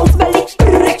 Bounce belly,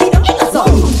 break it down,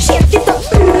 shake it up,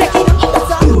 break it down,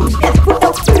 left foot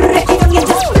up, break it down, you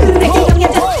just break it down, you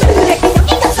just break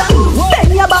it down,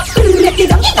 bend your back, break it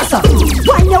down,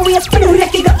 wind your waist,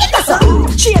 break it down,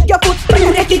 shake your foot,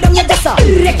 break it down, you just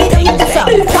break it down, you just.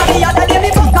 The other day me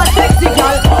fuck a sexy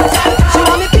girl, she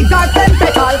want me pick her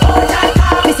temperature.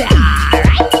 Me say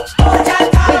alright,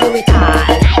 we do it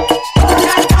alright.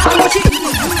 How much it?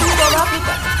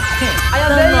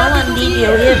 DJ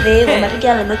WAVEY, uma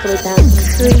daquela me coisa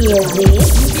crazy.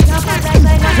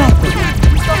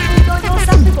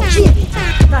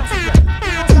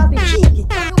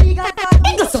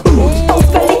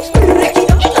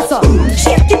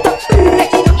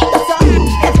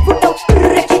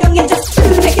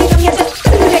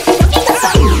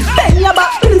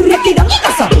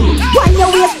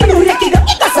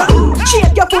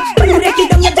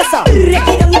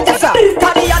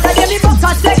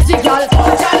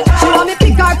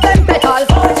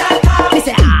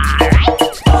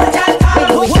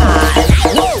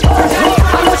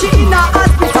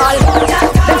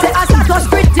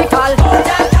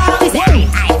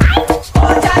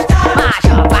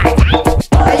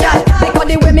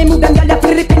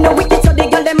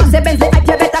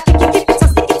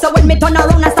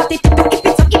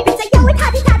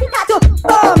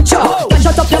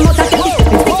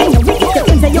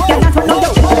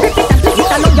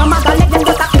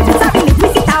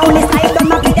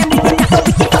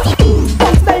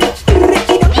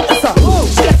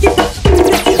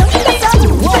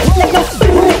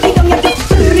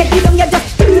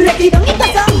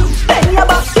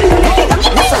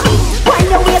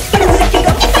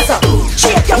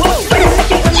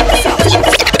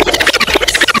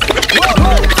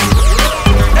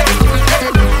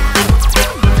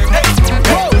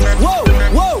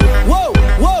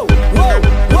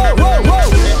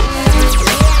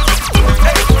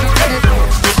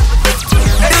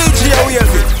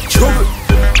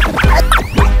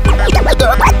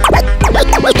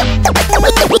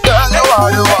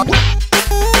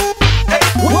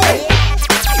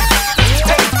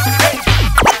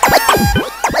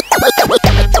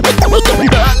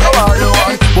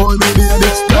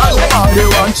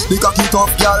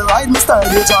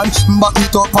 Back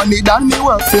it up on it and me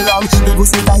work for long. The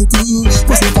pussy tighty,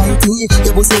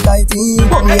 the pussy tighty.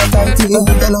 Oh, me a tighty, me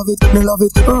love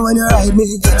it, oh, when you ride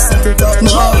me. Set it up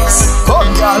now,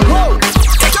 come girl.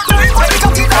 Take your time, but it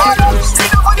got it hard. See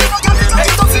the money, no girl, it got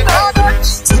it tough in hard.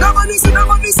 See the money, see the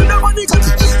money, see the money, got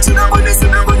it. See the money, see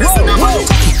the money, see the money, got it.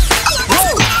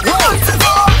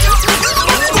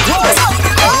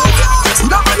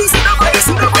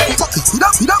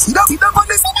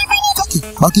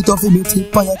 Back it up for me,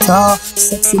 tip on your car.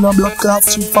 Sex in a blood clot,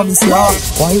 street for me slaw.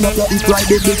 Wind up your hip right,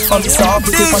 big for me saw.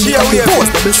 Pretty for me, the post,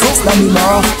 double trust, let me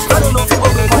know. I don't know if you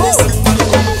want me for this.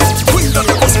 Queen of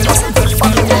the pussy, just a very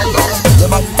funny girl. Your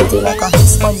body pretty like a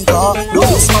Hispanic car. Do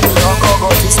this for me,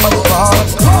 go Hispanic car.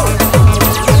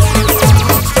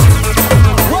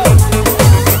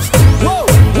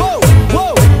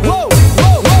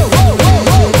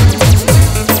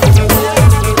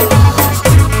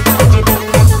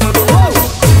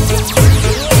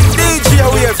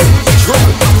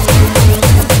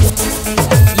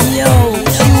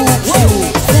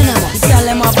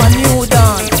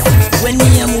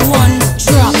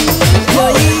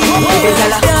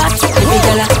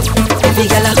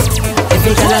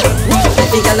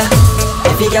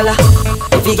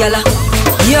 Every gala,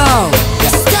 yo,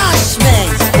 stash man.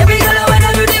 Every gala when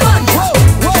I do the mantra,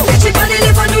 bitch it body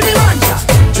live and do the mantra.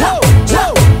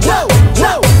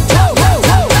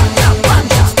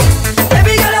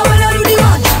 Every gala when I do the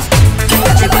mantra,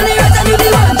 bitch it body right and do the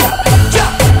mantra.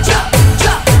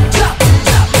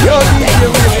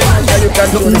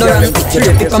 Nothing done, you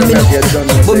drop it on me now.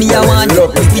 But me a want you,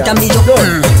 it a me up.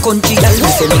 Country girl, me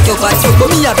say make your fast, but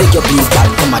me a beg you please, girl,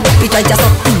 come and drop it and just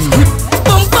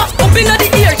up. up in the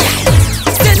ear,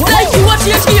 set like you watch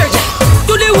your gear,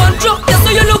 do the one drop, yeah,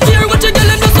 so you look here. What you girl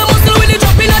and do some muscle when you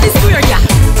drop in the square, yeah.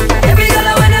 Every girl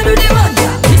I wanna do the one,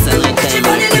 yeah. Listen like time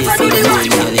and place, so the boy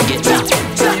girl you get me.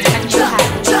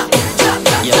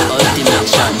 Your ultimate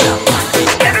shot,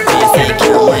 you say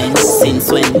can't wine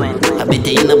since when? I bet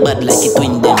you in a bad like it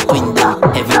twin them.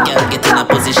 Every girl get in a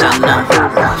position now.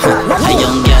 A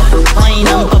young girl, wine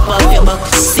and pop off your back,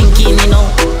 sinking in now.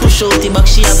 Push out the back,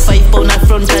 she have 5 pound at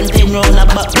front and 10 round her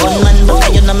back. One man,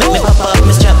 but you know make me pop off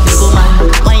me strap, big woman.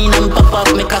 Wine and pop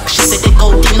off me cock, she say take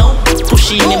out you know.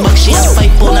 Push in the back, she have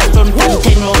 5 pound at front and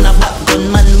 10 round her back.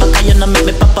 One man, but you know make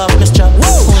me pop off me strap.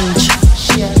 Punch,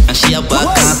 and she a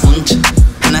back and punch,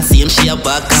 and I see him she a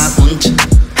back and punch,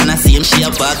 and I see him she a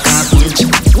back and punch,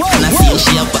 and I see him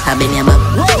she a back. I been your back,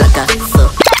 like a so.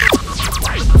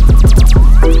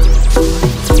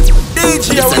 It's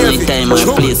the only time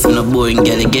and place when a boring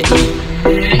girl you get me.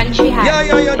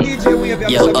 Yeah, DJ Wavy.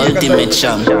 Yo, ultimate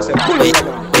champ.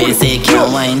 They say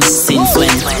can't wine since when?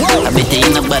 I bet you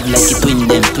in a bad like it twin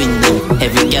them.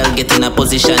 Every girl get in a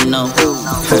position now.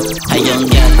 A young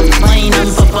girl, wine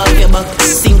and pop off your back,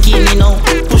 sinking you know.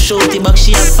 Push out the back,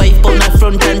 she have 5 pound at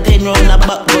front and 10 round her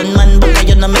back. One man, but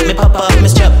you know make me pop off me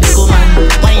strap, big woman.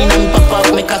 Wine and pop off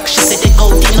me cock, she say take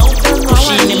out you know. Push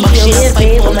in the back, she have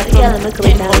 5 pound at front,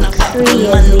 10 round her back. One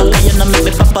man, but you know make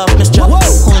me pop off me strap.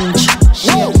 Hunch,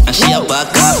 and she a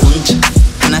back and hunch,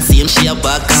 and I see him she a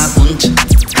back and hunch,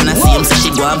 and I see him say she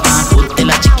go and pan food. Tell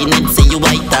a chicken head say you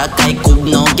white talk I cook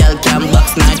no girl can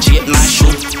box my drape my shoe.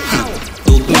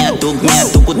 Dug me a duggu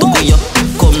yo.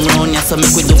 Come round ya so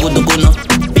make we duggu no.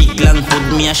 Big long hood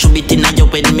me a shoot it inna yo.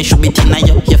 When me shoot it inna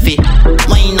yo, you fit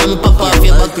wine and pop off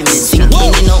your back,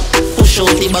 sinking you know. Push out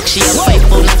the back, she a 5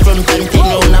 pound at front and 10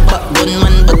 round her back. Gun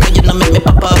man, but you know make me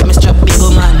pop off me strap, big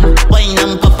man. Wine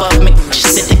and pop off me, she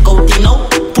say take out you know.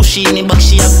 Push in the back,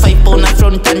 she a 5 pound at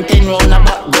front and 10 round her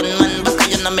back. Gun man, but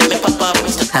you know make me pop off me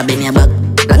strap. I been your back,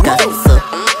 like a so.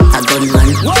 A gun man,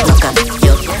 like a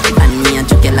yo. And me a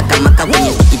chucky like a maca when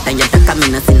you take it and you take a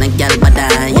minute in a girl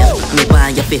bada yo. Me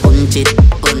want you fi hunch it,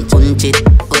 hunch it.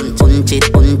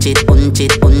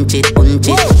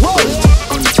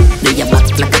 Do your back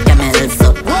like a camel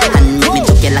so. And make me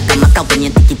chucky like a maca when you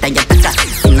take it and you take a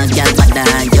in a girl bada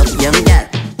yo. Young girl,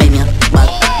 bend your back,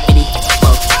 hit it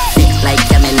up, sit like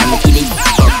camel and kill it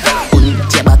up.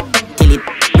 Hunch your back, till it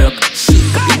broke.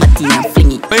 Shake up your body and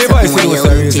fling it. My voice is also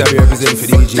represent for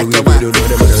DJ Wavy. Don't know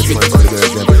them other response for the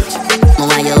girls them.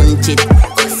 Mama you hunch it,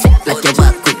 like your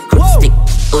back with good stick.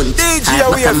 Hunch, heart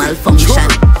back a malfunction.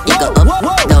 You go up,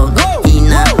 down, in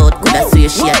and out. Coulda swear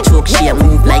she a choke, she a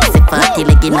move like say party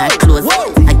leg in her clothes.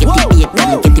 I get the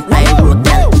bacon, get the pyro,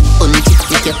 girl. Hunch it,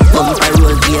 make your bump a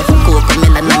roll gear. Coco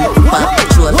melon and Paw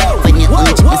Patrol. When you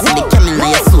hunch it, me see the camel na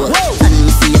your soul, and me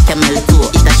see your camel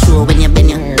toe. It a show when you bend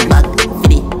your back,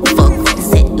 get it, fuck,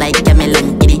 set like camel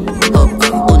and get it up.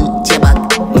 Hunch your back,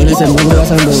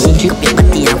 shake up your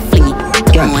body and fling it.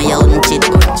 More you hunch it,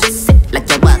 set like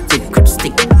your back with grip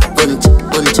stick. Hunch,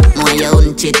 more you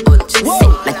hunch it,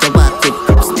 set like your back with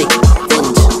grip stick.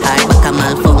 Hunch, hard back a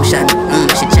malfunction.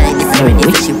 She try this already,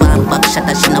 but she want backshot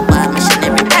and she no want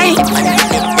missionary. Hey,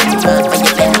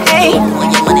 hey, more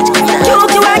you manage to get out.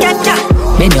 You a get ya.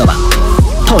 Bend your back,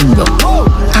 turn your,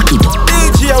 cock it up,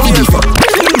 feed it up.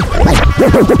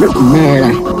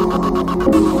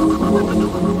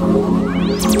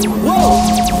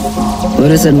 What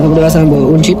is it? What do I say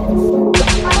about hunch it?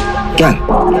 Girl,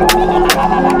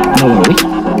 no worry.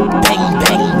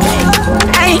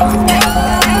 Hey,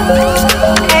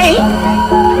 hey,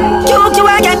 you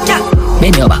a get ya.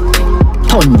 Bend your back,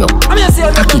 turn your,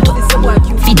 cock it up,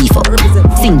 feed it up,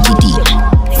 sink it in,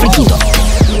 flick it up.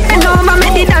 And over me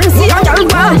the dance, your girl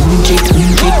go. Hunch it,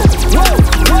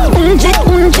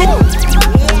 hunch it,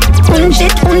 hunch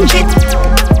it, hunch it, hunch it,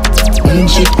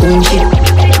 hunch it, hunch it.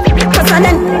 Cause and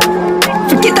then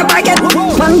flick it up again.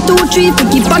 1, 2, 3,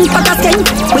 flick it on pack again.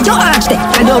 With your arch there, I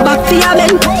go back for your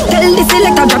bend. Tell the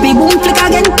selector drop it boom flick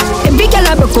again. Every girl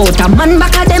a broke out a man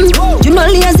back at them. You know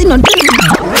lazy no.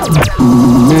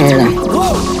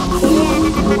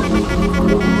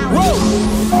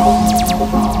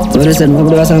 What is it? What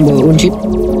do I say about hunch it?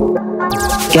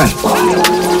 Girl,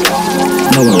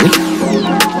 no worry.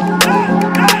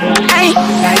 Hey,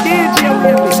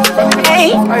 hey,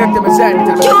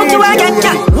 you a get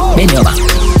ya. Bend your back,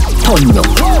 turn your,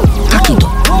 cock it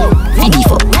up, feed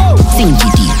it up, sink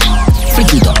it in,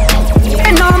 flick it up.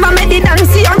 And over me the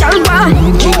dance, your girl go.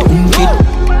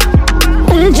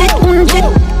 Hunch it, hunch it,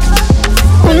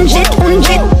 hunch it, hunch it, hunch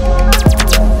it,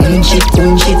 hunch it,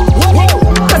 hunch it.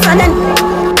 Cause and then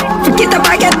flick it up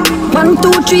again. 1,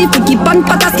 2, 3, fi keep on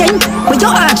pot a skin. With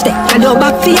your arch there, and your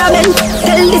back for your bend.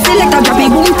 Tell the selector drop it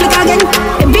boomflick again.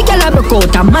 Every girl a broke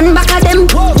out a man back at them.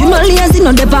 You know lazy,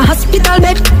 no never hospital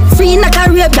bed. Free in a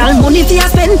career, girl, money for your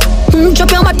spend.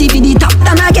 Drop your body for the top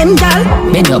down again, girl.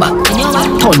 Bend your back,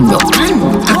 turn your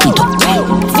cock it up,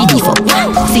 feed it up,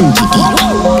 sink it in,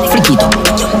 freak it up.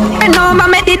 And now I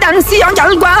make the dance, young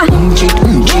girl go. Unjit,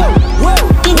 unjit,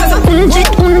 unjit,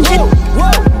 unjit,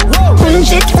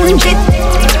 unjit, unjit,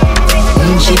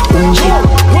 unjit, unjit.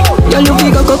 Girl, you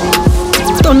feel cock up.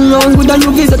 Turn round with a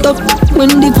new visit up. When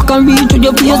the fuck and reach with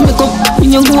your face make up.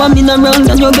 When you go a min around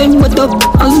and you get wet up.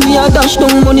 As me a dash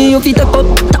down money you fit take up.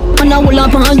 Tap and a hold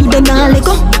up and you then a let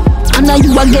go. And now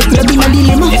you a get ready in a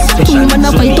dilemma. Two man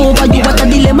a fight over you what a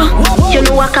dilemma. You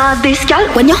know what cause this girl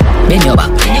when you bend your back,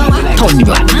 turn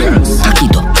your cock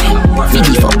it up, feed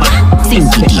it up,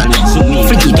 sink it in,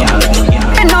 freak it up.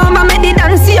 And now I make the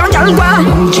dance young girl go.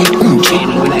 Unjit, unjit,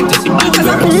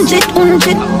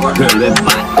 unjit,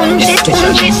 unjit, unjit,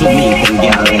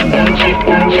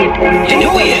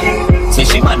 anyway, say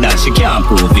she bad that she can't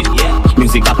prove it.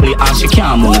 Music I play and she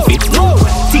can't move it.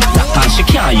 TikTok and she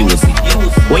can't use it.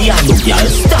 What you do, girl?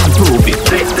 Start prove it.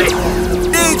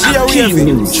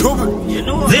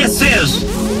 This is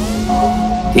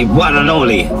the one and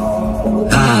only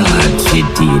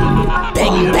Kitty.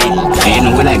 Bang bang. You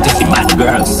know we like to see bad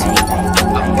girls.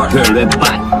 Girl with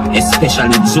bad,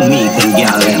 especially Jamaican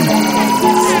girl.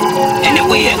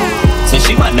 Anyway, so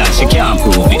she bad that she can't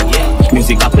prove it.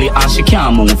 Music I play and she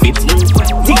can't move it.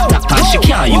 TikTok and she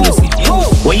can't use it.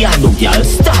 What you do, girl?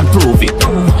 Start prove it.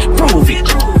 Prove it.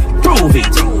 Prove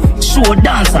it. Show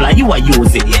dance like you are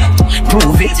use it.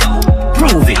 Prove it.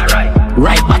 Prove it.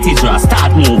 Right body draw,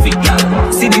 start moving.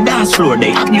 See the dance floor,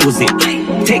 they abuse it.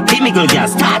 Take the middle girl,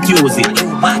 start use it.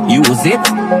 Use it.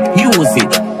 Use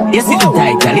it. You see the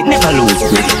tight girl, it never lose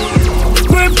grip.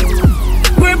 Grip.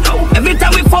 Grip. Every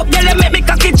time we fuck, girl, they make me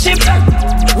cocky chip.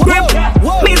 Grip.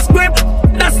 Miss grip.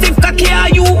 That stiff cocky, how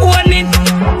you own it?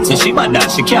 So she bad that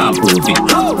she can't prove it.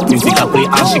 Music I play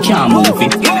and she can't move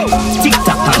it.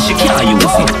 TikTok and she can't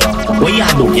use it. What you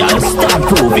do, girl? Start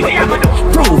prove it.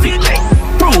 Prove it.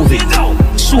 Prove it.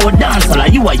 Show dance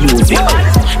like you are using.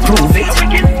 Prove it.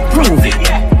 Prove it.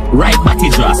 Right body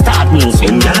draw, start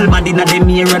moving. Girl body na the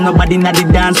mirror, nobody na the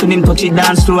dance. When him touch it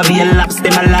dance floor, be a laps,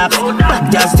 them a laps.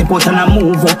 Bad girl step out and a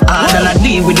move up hard and a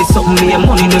deal with the something be a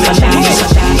money no such.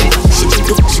 She tick,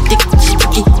 she tick, she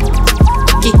tick,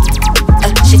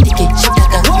 she tick, she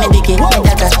taka, me dig it, me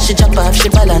dagger. She jump off,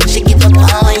 she balance, she get up and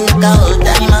wine like a whole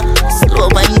timer. Slow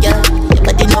wine girl, your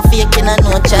body no fake and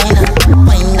no China.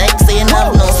 Wine like say you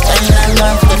have no spine and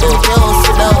learn to do your house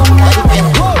without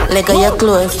like your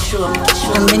clothes.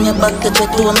 And then you back to the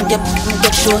two, me get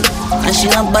sure. And she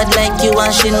not bad like you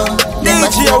and she know. Never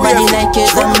see nobody like you,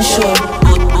 I'm sure.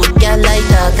 Good girl like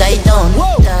that guy down,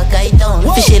 that guy down.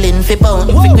 Fi shilling, fi pound,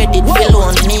 fi credit, fi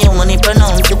loan. Me your money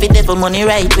pronounce, if it for money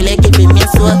right, we like it with me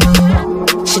so.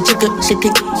 She tick it, she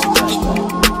tick it.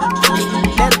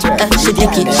 She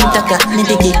take it, she taka, me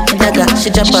dig it, me dagger.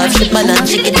 She jump off, she balance,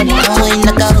 she get up and wine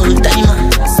like a whole timer.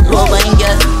 Slow wine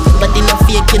girl, body no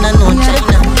fake and no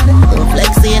China. Move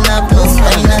like saying up, no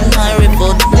spine and no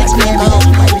report. Let's make out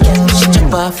my girl. She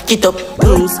jump off, get up,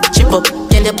 cruise, chip up.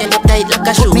 Tell you tight like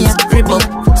a shoes, rip up.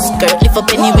 Skirt lift up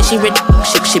anyway she ready.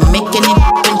 She making it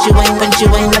when she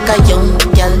wine like a young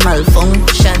girl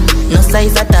malfunction. No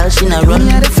size at all, she not run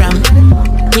from.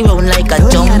 He round like a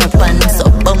jump pan, so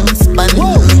bounce pan.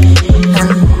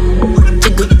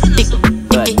 Jiggle, tick, tick,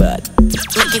 make it.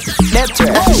 That's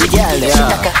right. She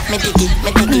taka, me dig it,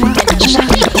 me dig it.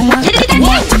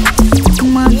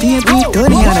 Come on, baby,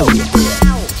 turn it out of here.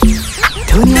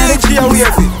 Turn it out of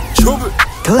here.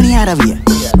 Turn it out of here.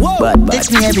 That's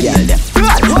me every day.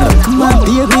 Come on,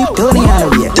 baby, turn it out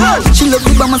of here. She love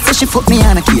the bomb, so she fuck me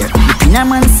on a care. In her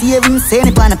man saving, saying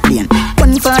it on a plane.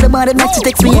 One for the body, that she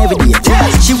text me every day.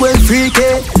 She well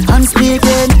freaking, I'm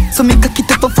speaking, so me cock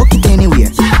it up and fuck it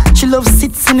anywhere. She loves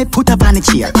sit, so me put up on the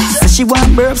chair. So she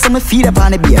want burp, so me feed up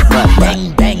on the beer.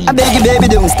 Bang, bang, I beg you, baby,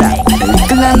 don't stop. A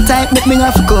little long time, make me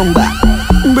have to come back.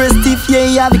 Breast stiff,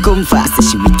 yeah, become fast. So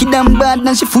she wicked and bad,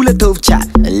 and she full of tough chat.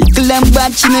 A little and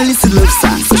bad, she no listen love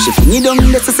song. So she fling it down,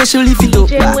 that's so she lift it up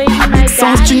back. A big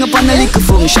song string up on a little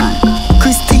function.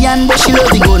 Christian, but she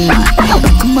love the gun man.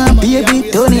 Come on,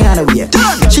 baby, turn it on the way.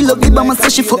 She love the bomb, so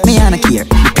she fuck me on a care.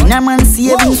 In her man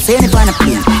saving, saying it on a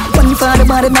plane. Money for the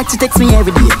body, make she text me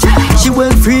every day. She well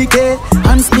freaky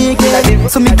and sneaky,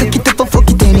 so me cook it up and fuck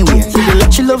it anywhere.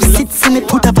 She loves sits and me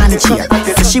put up on the chair.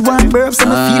 So she want burps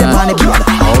and me feed up on the bed.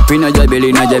 Up in your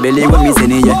belly when me send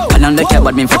it. And on the care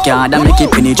but me fuck her hard and make it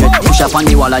penetrate. Push up on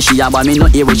the wall and she a but me not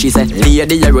hear what she say.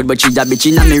 Lady a road but she a bitch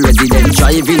in a me resident.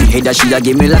 Driving head she a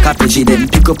give me like a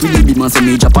president. Pick up with the big man so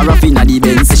me drop her off in a the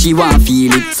Benz. Say she want feel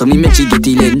it so me make she get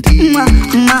it in.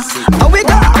 Oh we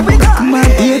go, my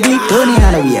baby Tony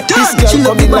on the way. She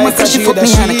love me mama so she fuck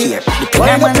me on the care.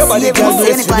 Wind up your body, girl,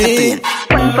 bless me.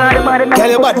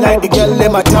 Girl, you bad like the girl,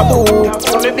 them a taboo.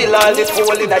 So me bill all the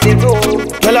fool in the room.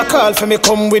 Girl, a call for me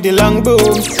come with the long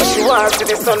boom. So she wants to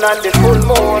the sun and the full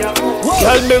moon.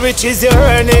 Girl, me riches, you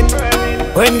earn it.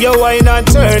 When you whine and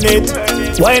turn it,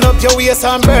 wind up your waist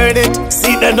and burn it.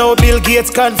 See that now Bill Gates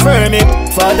confirm it.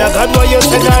 Father God, why you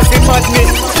send her to pat me?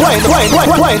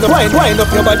 Wind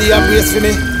up your body and brace for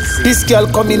me. This girl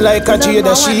coming like a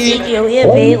Jada she. Girl,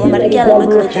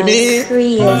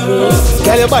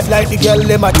 you bad like the girl,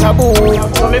 them a taboo.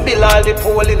 So me bill all the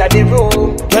pool in the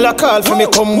room. Girl a call for me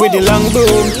come with the long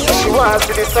boom. She wants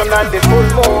to the sun and the full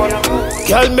moon.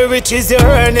 Girl, me riches, you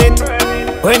earn it.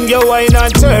 When you whine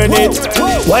and turn it,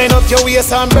 wind up your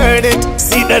waist and burn it.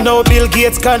 See that now Bill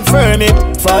Gates confirm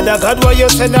it. Father God, why you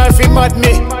send her fi mad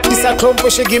me? This a clump where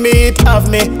she give me it, have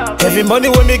me. Every money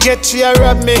when me get, she a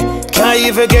rob me. Can't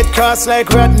even get cross like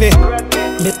Rodney.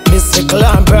 Miss Sickle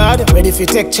and Brad, ready fi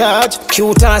take charge.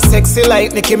 Cute and sexy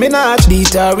like Nicki Minaj.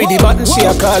 Beat her with the button, she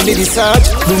a call me the Sarge.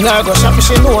 Bring her go shopping,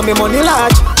 she know me money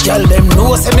large. Girl them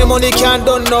know say me money can't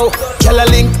done now. Girl a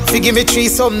link, fi give me 3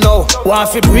 some now. Want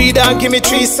fi breed and give me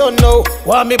 3 son now.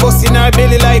 Want me bust in her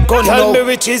belly like gun now. Girl me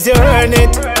riches, you earn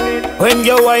it. When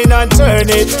you whine and turn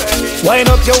it, wind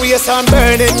up your waist and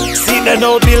burn it. See that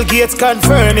now Bill Gates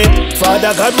confirm it.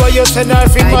 Father God, why you send her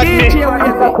fi mad me?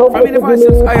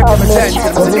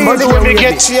 Money when me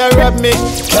get, she a rob me.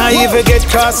 Can't even get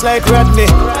cross like Rodney.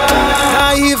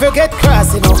 Can't even get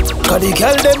cross, you know. Cause the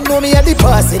girl them know me at the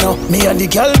pass, you know. Me and the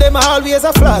girl them always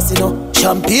a floss, you know.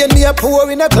 Champagne me a pour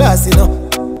in a glass, you know.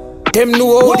 Them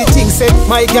know how the thing said.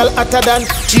 My girl hotter than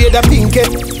Jada Pinkett.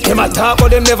 Them a talk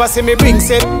but them never see me bring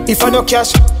set. If I no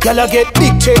cash, girl I get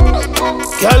big check.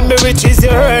 Girl me riches, you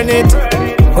earn it.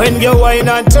 When you whine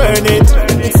and turn it,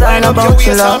 it's all about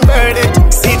your waist and burn it.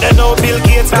 See that now Bill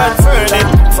Gates confirm it.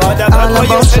 Father God, why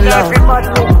you send her fi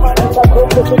mad me?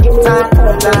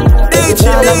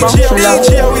 DJ,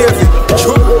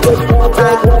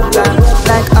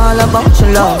 like all about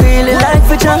your love. Really like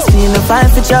for just, feel the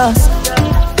fight for just.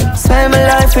 Spend my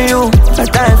life for you, I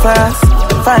die for us,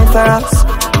 fight for us.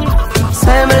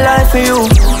 Spend my life for you,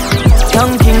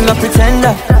 young king a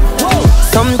pretender.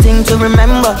 Something to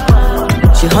remember,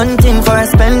 she hunting for a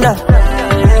spender.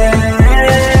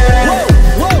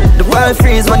 The world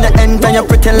freeze when you enter, you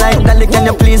pretty like Dali, can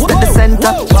you please take the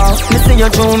center? Me see you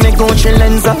through me Gucci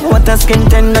lenser. What a skin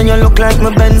tender, you look like my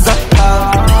Benza.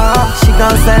 She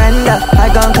gon' surrender, I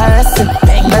gon' caress you.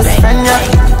 Best friend, yeah.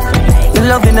 You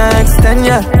loving her extend,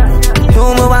 yeah.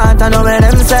 You me want, I know where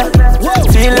them say.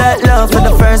 Feel like love for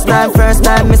the first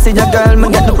time. Me see your girl, me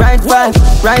get the right vibe.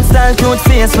 Right style, cute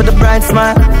face with the bright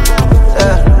smile.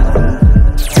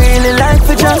 Feeling like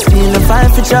for just, feel the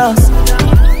fight for just.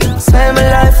 Spend my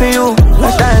life for you,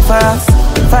 I die for us,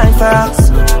 fight for us.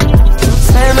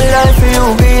 Spend my life for you,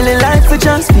 feeling like for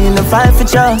just, feel the fight for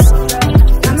just.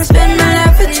 I'ma spend my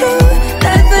life for you,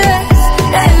 life for us,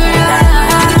 life for us.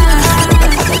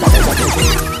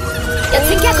 You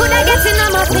think you coulda get in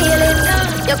on my feelings?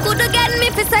 You coulda get me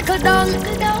fi settle down.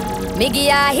 Me give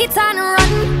ya hit and run.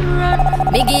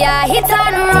 Me give ya hit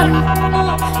and run.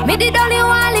 Me did only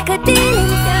one little thing.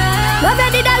 Love you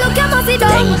did I look you must be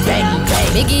done.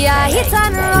 Me give ya hit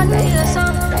and run.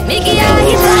 Me give ya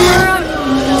hit and run.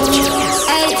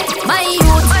 Hey, my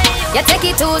youth, you take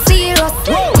it too serious.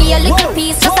 Give a little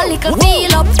piece, just a little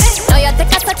feel up. Now you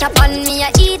take a touch up on me, I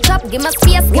eat up. Give me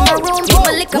space, give me room, give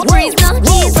me little breeze now.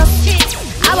 Jesus,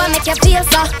 I wanna make you feel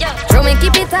so. Throw me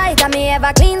keep it tight and me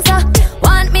ever clean so.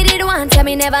 Want me did want you,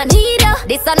 me never need you.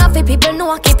 This enough for people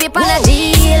know I keep it on a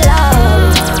deal.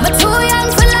 But too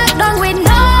young for lock down with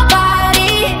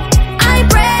nobody. I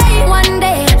pray one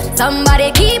day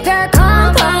somebody keep your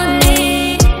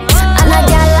company. And a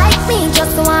girl like me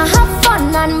just wanna have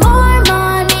fun and more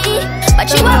money. But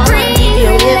you a free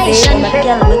relationship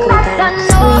and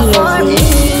no for me.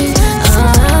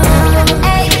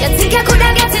 Hey, you think you coulda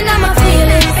get in on my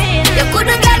feelings? You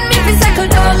coulda get me fi settle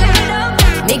down.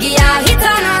 Me give ya hit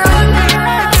and run.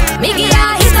 Me give ya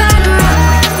hit and run.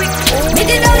 Me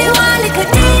did only one little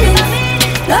thing.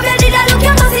 Love you did I look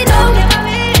you must see down.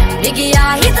 Me give ya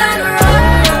hit and run.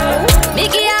 Me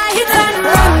give ya hit and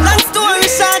run.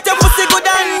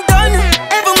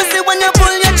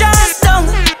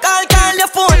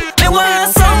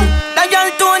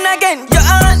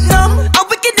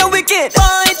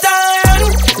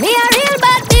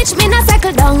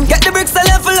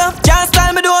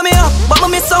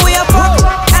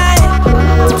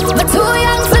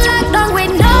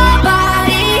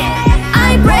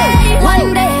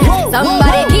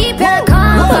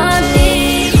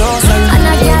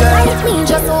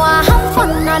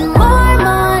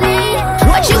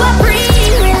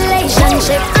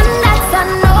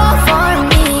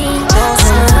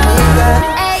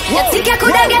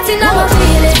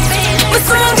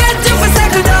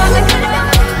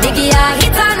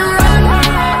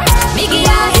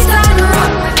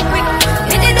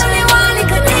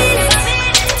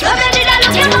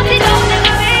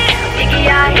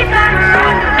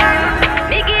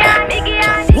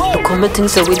 think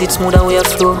so with it smooth and we a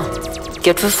flow.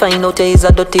 Get to find out is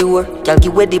a dirty whore. Girl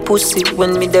give away the pussy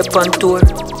when me dep on tour.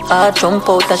 I jump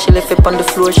out and she left it on the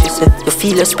floor. She said, you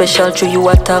feel you special to you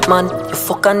a top man. You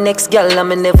fuck a next girl and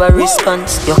me never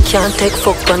response. You can't take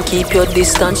fuck and keep your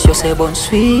distance. You say bun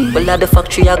sweet, well at the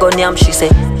factory I go yam. She say,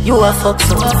 you a fuck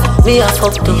so, me a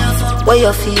fuck too. What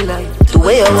you feel like, the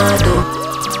way you want to.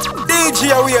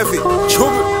 DJ WAVEY,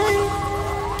 trouble.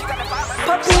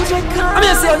 I'm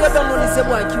here saying you don't know this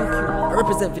boy QQ. I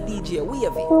represent for DJ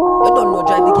WAVEY. You don't know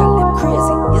drive the girl them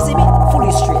crazy. You see me?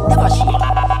 Fully straight, never shake.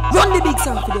 Run the big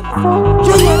song for them.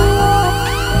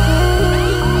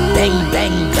 Bang,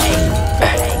 bang,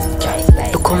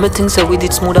 bang. Look how me things say with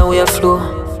it smooth and we a flow.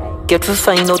 Get to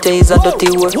find out is a dirty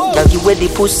whore. Girl give away the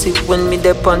pussy when me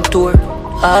dep on tour.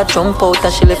 I jump out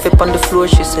and she left it on the floor.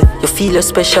 She said, you feel you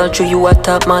special to you a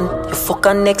top man. You fuck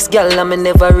a next girl and me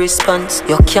never response.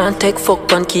 You can't take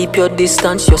fuck and keep your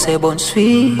distance. You say bun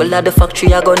sweet, well at the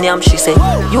factory I go yam. She say,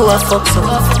 you a fuck so,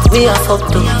 me a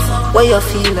fuck too. What you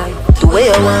feel like, the way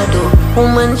you want to.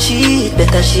 Woman cheat,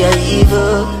 better she a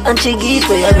evil. And she give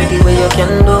where you ready where you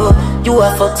can do. You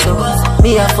a fuck so,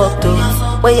 me a fuck too.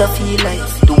 What you feel like,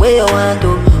 the way you want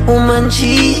to. Woman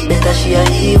cheat, better she a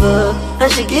evil.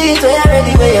 And she give where you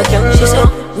ready where you can do. She say,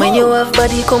 when you have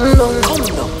body come down.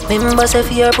 Remember say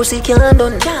for your pussy can't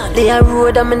done. Lay a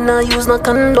road and me not use no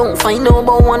condom. Find out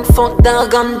about one fuck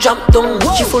dog and drop down.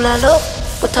 She full of love,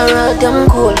 but her heart damn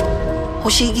cold. How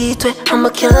she get where I'm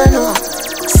a can't know.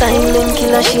 Silent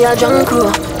killer, she a drunk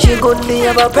crew. She goodly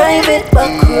have a private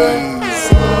back road.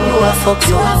 You a fuck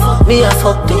so, me a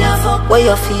fuck too. What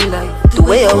you feel like, the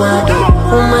way you want to.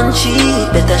 Woman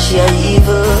cheat, better she a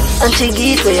evil. And she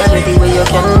get where you ready where you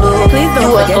can do. Please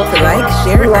don't forget to like,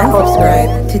 share and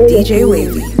subscribe to DJ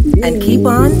WAVEY. And keep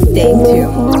on staying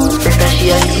tuned. Better she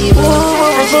a evil.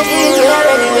 And she get where you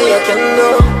ready where you can do.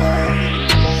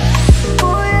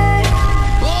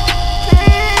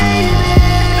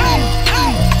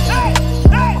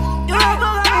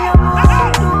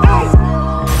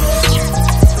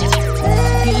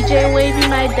 DJ WAVEY,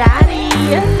 my daddy.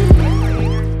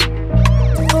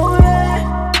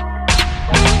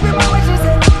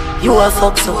 You a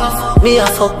fuck so, me a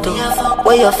fuck too.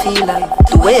 What you feel like,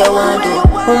 the way you want to.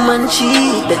 Woman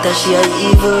cheat, better she a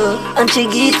evil. And she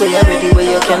get where you ready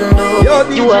where you can do. Yo,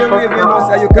 DJ WAVEY, you know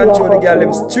say you control the girl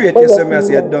them straight. You say me I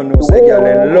say you don't know, say girl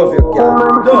them love you,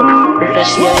 girl. Done. Better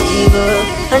she a evil.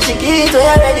 And she get where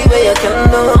you ready where you can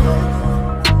do.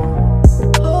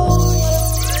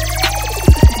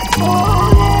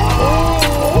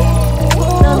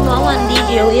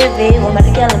 DJ WAVEY, what about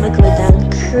the girl I'm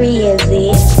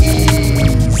crazy?